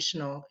for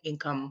additional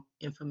income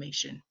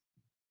information.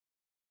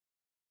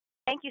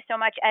 Thank you so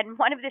much. And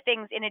one of the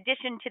things, in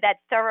addition to that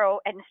thorough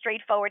and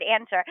straightforward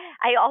answer,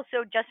 I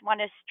also just want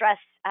to stress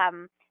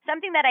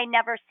something that I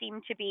never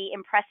seem to be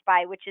impressed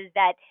by, which is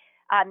that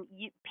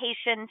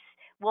patients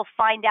will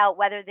find out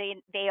whether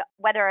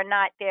whether or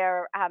not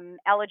they're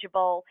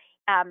eligible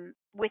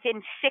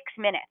within 6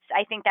 minutes.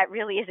 I think that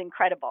really is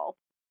incredible.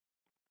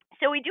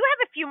 So we do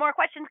have a few more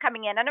questions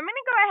coming in, and I'm going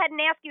to go ahead and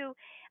ask you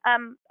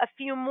a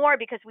few more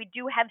because we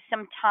do have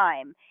some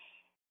time.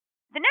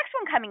 The next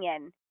one coming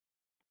in: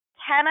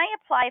 can I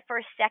apply for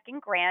a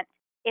second grant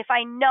if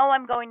I know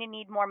I'm going to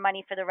need more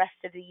money for the rest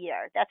of the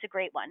year? That's a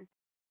great one.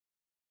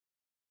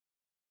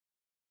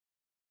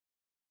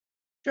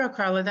 Sure,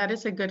 Carla, that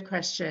is a good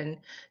question.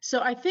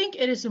 So I think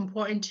it is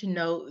important to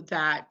note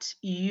that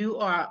you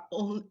are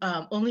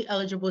only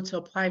eligible to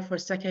apply for a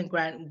second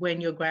grant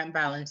when your grant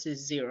balance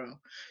is zero.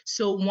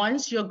 So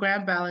once your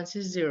grant balance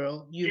is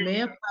zero, you may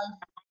apply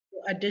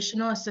for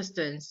additional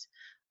assistance,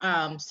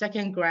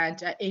 second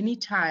grant at any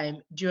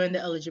time during the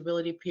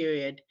eligibility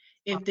period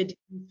if the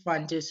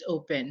fund is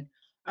open.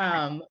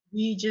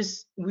 We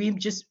just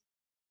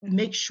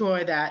make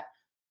sure that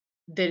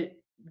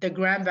the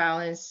grant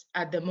balance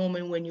at the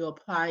moment when you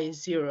apply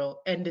is zero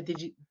and the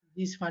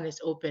disease fund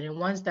is open. And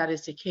once that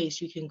is the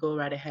case, you can go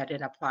right ahead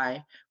and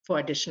apply for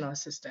additional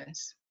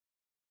assistance.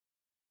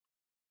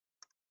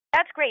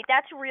 That's great.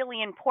 That's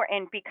really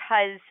important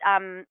because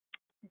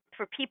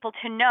for people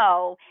to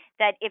know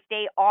that if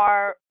they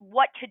are,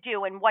 what to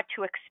do and what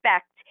to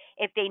expect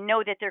if they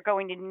know that they're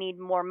going to need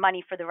more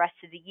money for the rest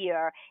of the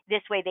year.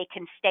 This way they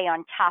can stay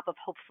on top of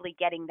hopefully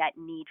getting that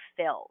need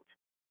filled.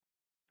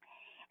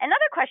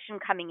 Another question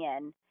coming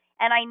in,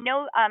 and I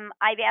know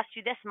I've asked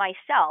you this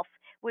myself,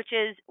 which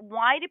is,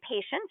 why do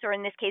patients, or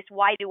in this case,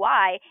 why do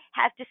I,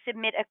 have to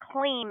submit a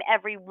claim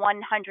every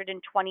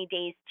 120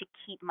 days to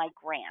keep my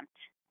grant?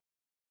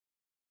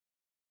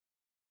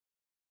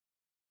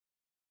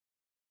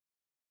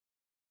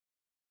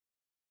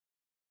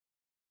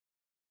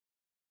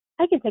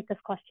 I can take this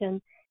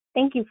question.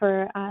 Thank you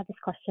for this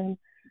question.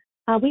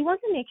 We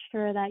want to make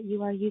sure that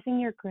you are using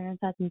your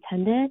grants as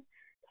intended.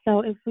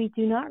 So if we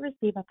do not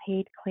receive a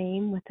paid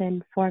claim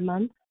within 4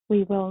 months,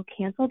 we will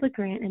cancel the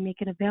grant and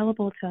make it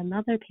available to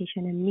another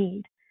patient in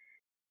need.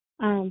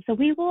 So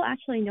we will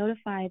actually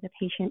notify the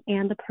patient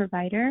and the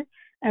provider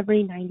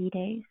every 90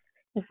 days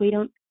if we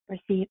don't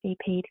receive a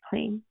paid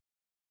claim.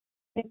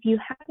 If you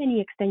have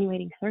any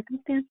extenuating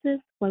circumstances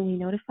when we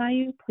notify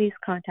you, please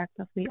contact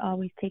us. We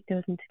always take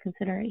those into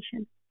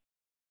consideration.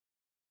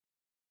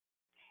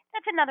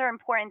 That's another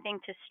important thing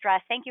to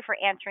stress. Thank you for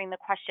answering the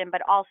question,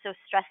 but also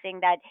stressing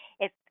that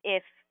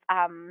if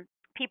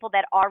people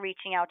that are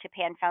reaching out to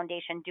PAN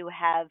Foundation do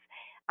have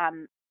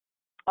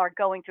are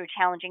going through a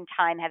challenging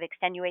time, have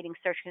extenuating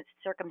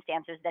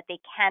circumstances, that they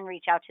can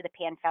reach out to the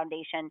PAN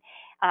Foundation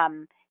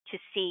to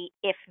see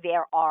if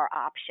there are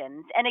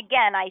options. And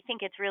again, I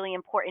think it's really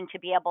important to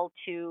be able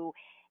to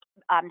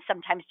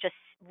sometimes just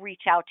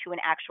reach out to an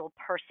actual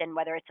person,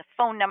 whether it's a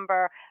phone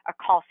number, a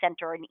call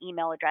center, or an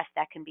email address.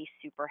 That can be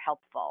super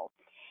helpful.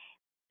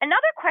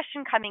 Another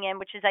question coming in,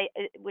 which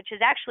is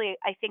actually,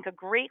 I think, a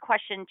great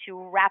question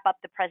to wrap up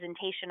the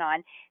presentation on,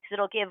 because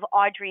it'll give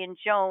Audrey and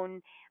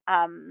Joan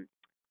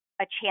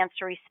a chance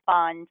to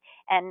respond.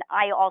 And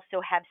I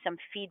also have some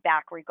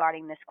feedback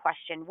regarding this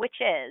question, which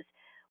is,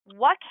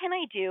 what can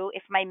I do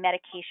if my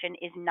medication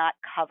is not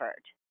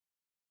covered?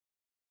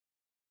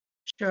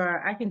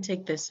 Sure, I can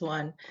take this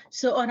one.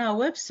 So on our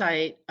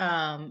website,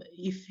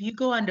 if you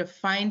go under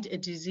Find a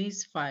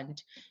Disease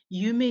Fund,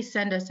 you may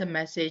send us a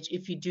message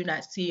if you do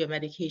not see your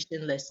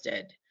medication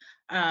listed.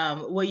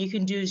 What you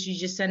can do is you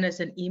just send us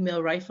an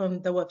email right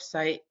from the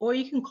website, or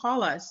you can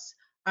call us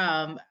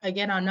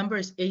Again, our number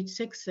is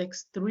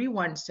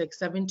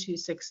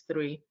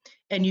 866-316-7263,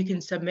 and you can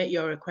submit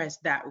your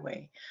request that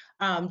way.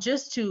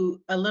 Just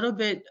to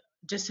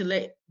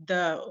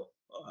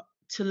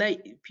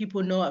let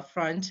people know up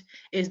front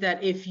is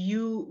that if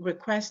you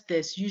request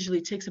this, usually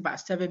it takes about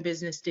 7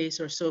 business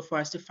days or so for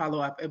us to follow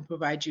up and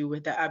provide you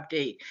with the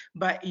update.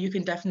 But you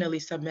can definitely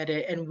submit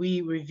it, and we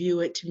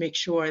review it to make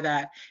sure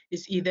that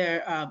it's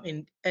either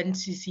in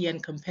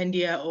NCCN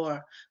compendia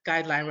or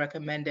guideline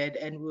recommended,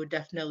 and we'll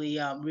definitely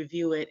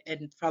review it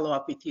and follow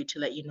up with you to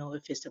let you know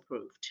if it's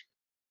approved.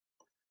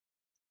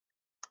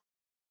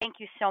 Thank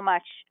you so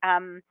much.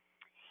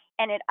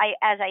 And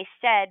as I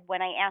said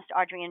when I asked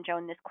Audrey and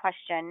Joan this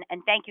question,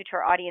 and thank you to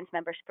our audience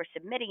members for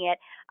submitting it,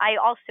 I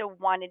also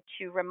wanted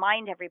to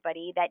remind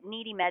everybody that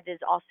NeedyMeds is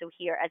also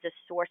here as a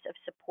source of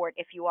support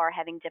if you are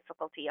having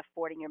difficulty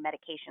affording your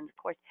medications. Of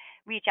course,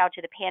 reach out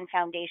to the PAN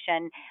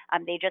Foundation.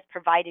 They just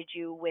provided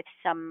you with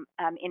some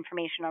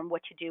information on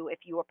what to do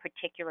if your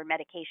particular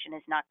medication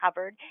is not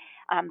covered.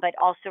 But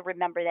also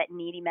remember that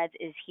NeedyMeds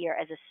is here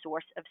as a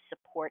source of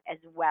support as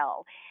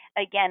well.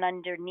 Again,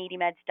 under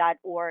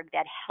NeedyMeds.org,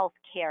 that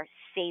healthcare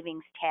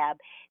savings tab,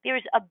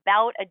 there's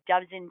about a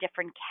dozen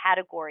different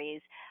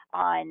categories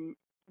on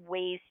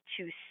ways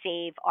to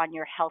save on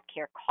your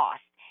healthcare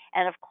costs.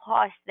 And of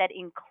course, that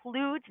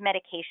includes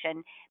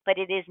medication, but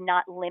it is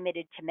not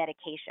limited to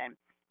medication.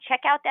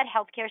 Check out that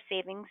healthcare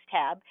savings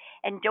tab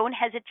and don't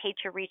hesitate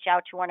to reach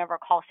out to one of our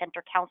call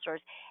center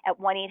counselors at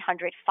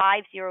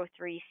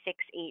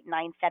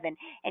 1-800-503-6897.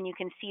 And you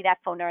can see that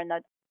phone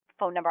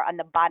number on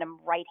the bottom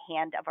right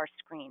hand of our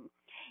screen.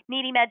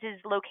 NeedyMeds is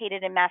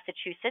located in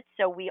Massachusetts,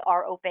 so we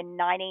are open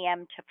 9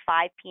 a.m. to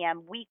 5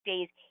 p.m.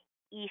 weekdays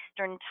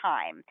Eastern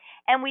Time.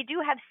 And we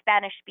do have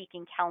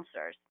Spanish-speaking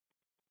counselors.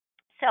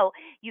 So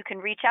you can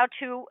reach out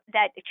to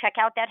that, check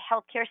out that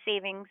healthcare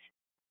savings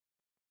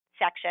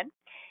section.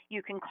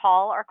 You can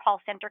call our call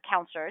center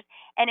counselors.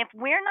 And if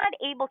we're not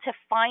able to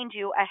find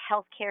you a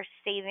healthcare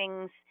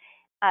savings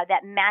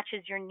that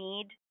matches your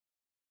need,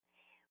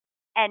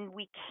 and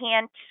we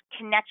can't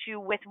connect you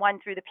with one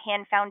through the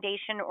PAN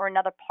Foundation or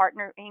another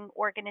partnering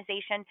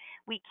organization,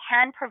 we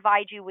can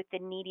provide you with the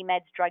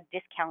NeedyMeds drug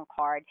discount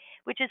card,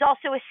 which is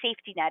also a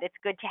safety net. It's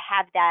good to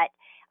have that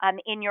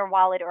in your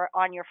wallet or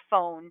on your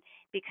phone,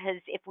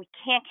 because if we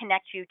can't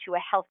connect you to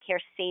a healthcare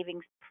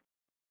savings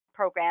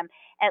program,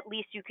 at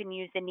least you can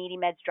use the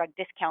NeedyMeds drug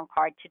discount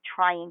card to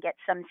try and get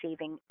some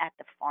saving at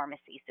the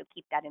pharmacy. So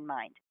keep that in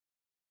mind.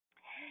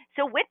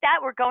 So with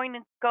that, we're going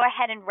to go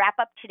ahead and wrap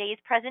up today's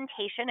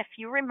presentation. A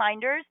few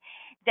reminders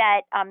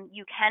that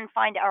you can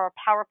find our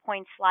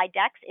PowerPoint slide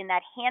decks in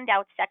that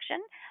handout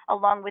section,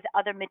 along with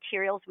other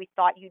materials we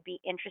thought you'd be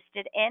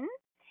interested in.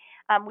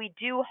 We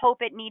do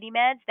hope at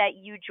NeedyMeds that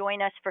you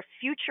join us for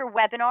future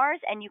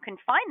webinars, and you can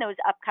find those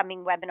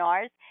upcoming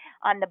webinars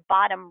on the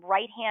bottom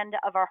right hand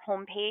of our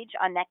homepage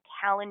on that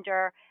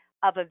calendar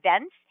of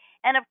events.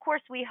 And of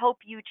course, we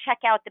hope you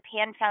check out the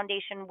PAN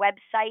Foundation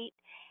website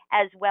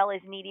as well as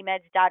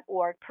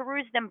NeedyMeds.org.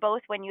 Peruse them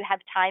both when you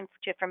have time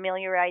to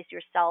familiarize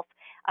yourself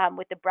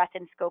with the breadth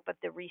and scope of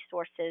the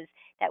resources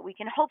that we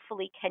can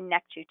hopefully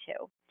connect you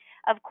to.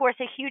 Of course,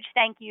 a huge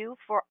thank you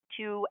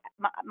to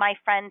my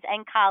friends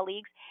and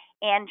colleagues,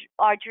 and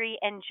Audrey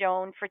and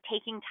Joan, for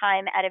taking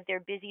time out of their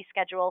busy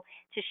schedule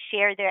to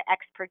share their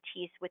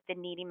expertise with the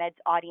NeedyMeds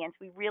audience.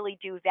 We really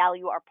do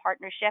value our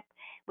partnership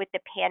with the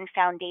PAN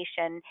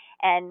Foundation,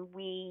 and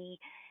we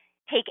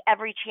take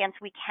every chance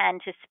we can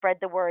to spread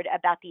the word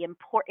about the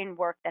important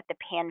work that the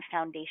PAN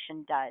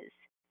Foundation does.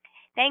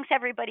 Thanks,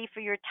 everybody, for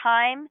your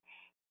time.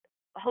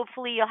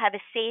 Hopefully, you'll have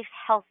a safe,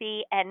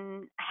 healthy,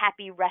 and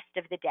happy rest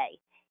of the day.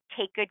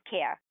 Take good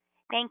care.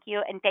 Thank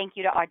you, and thank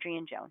you to Audrey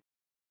and Joan.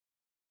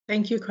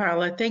 Thank you,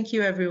 Carla. Thank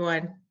you,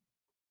 everyone.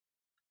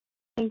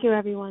 Thank you,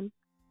 everyone.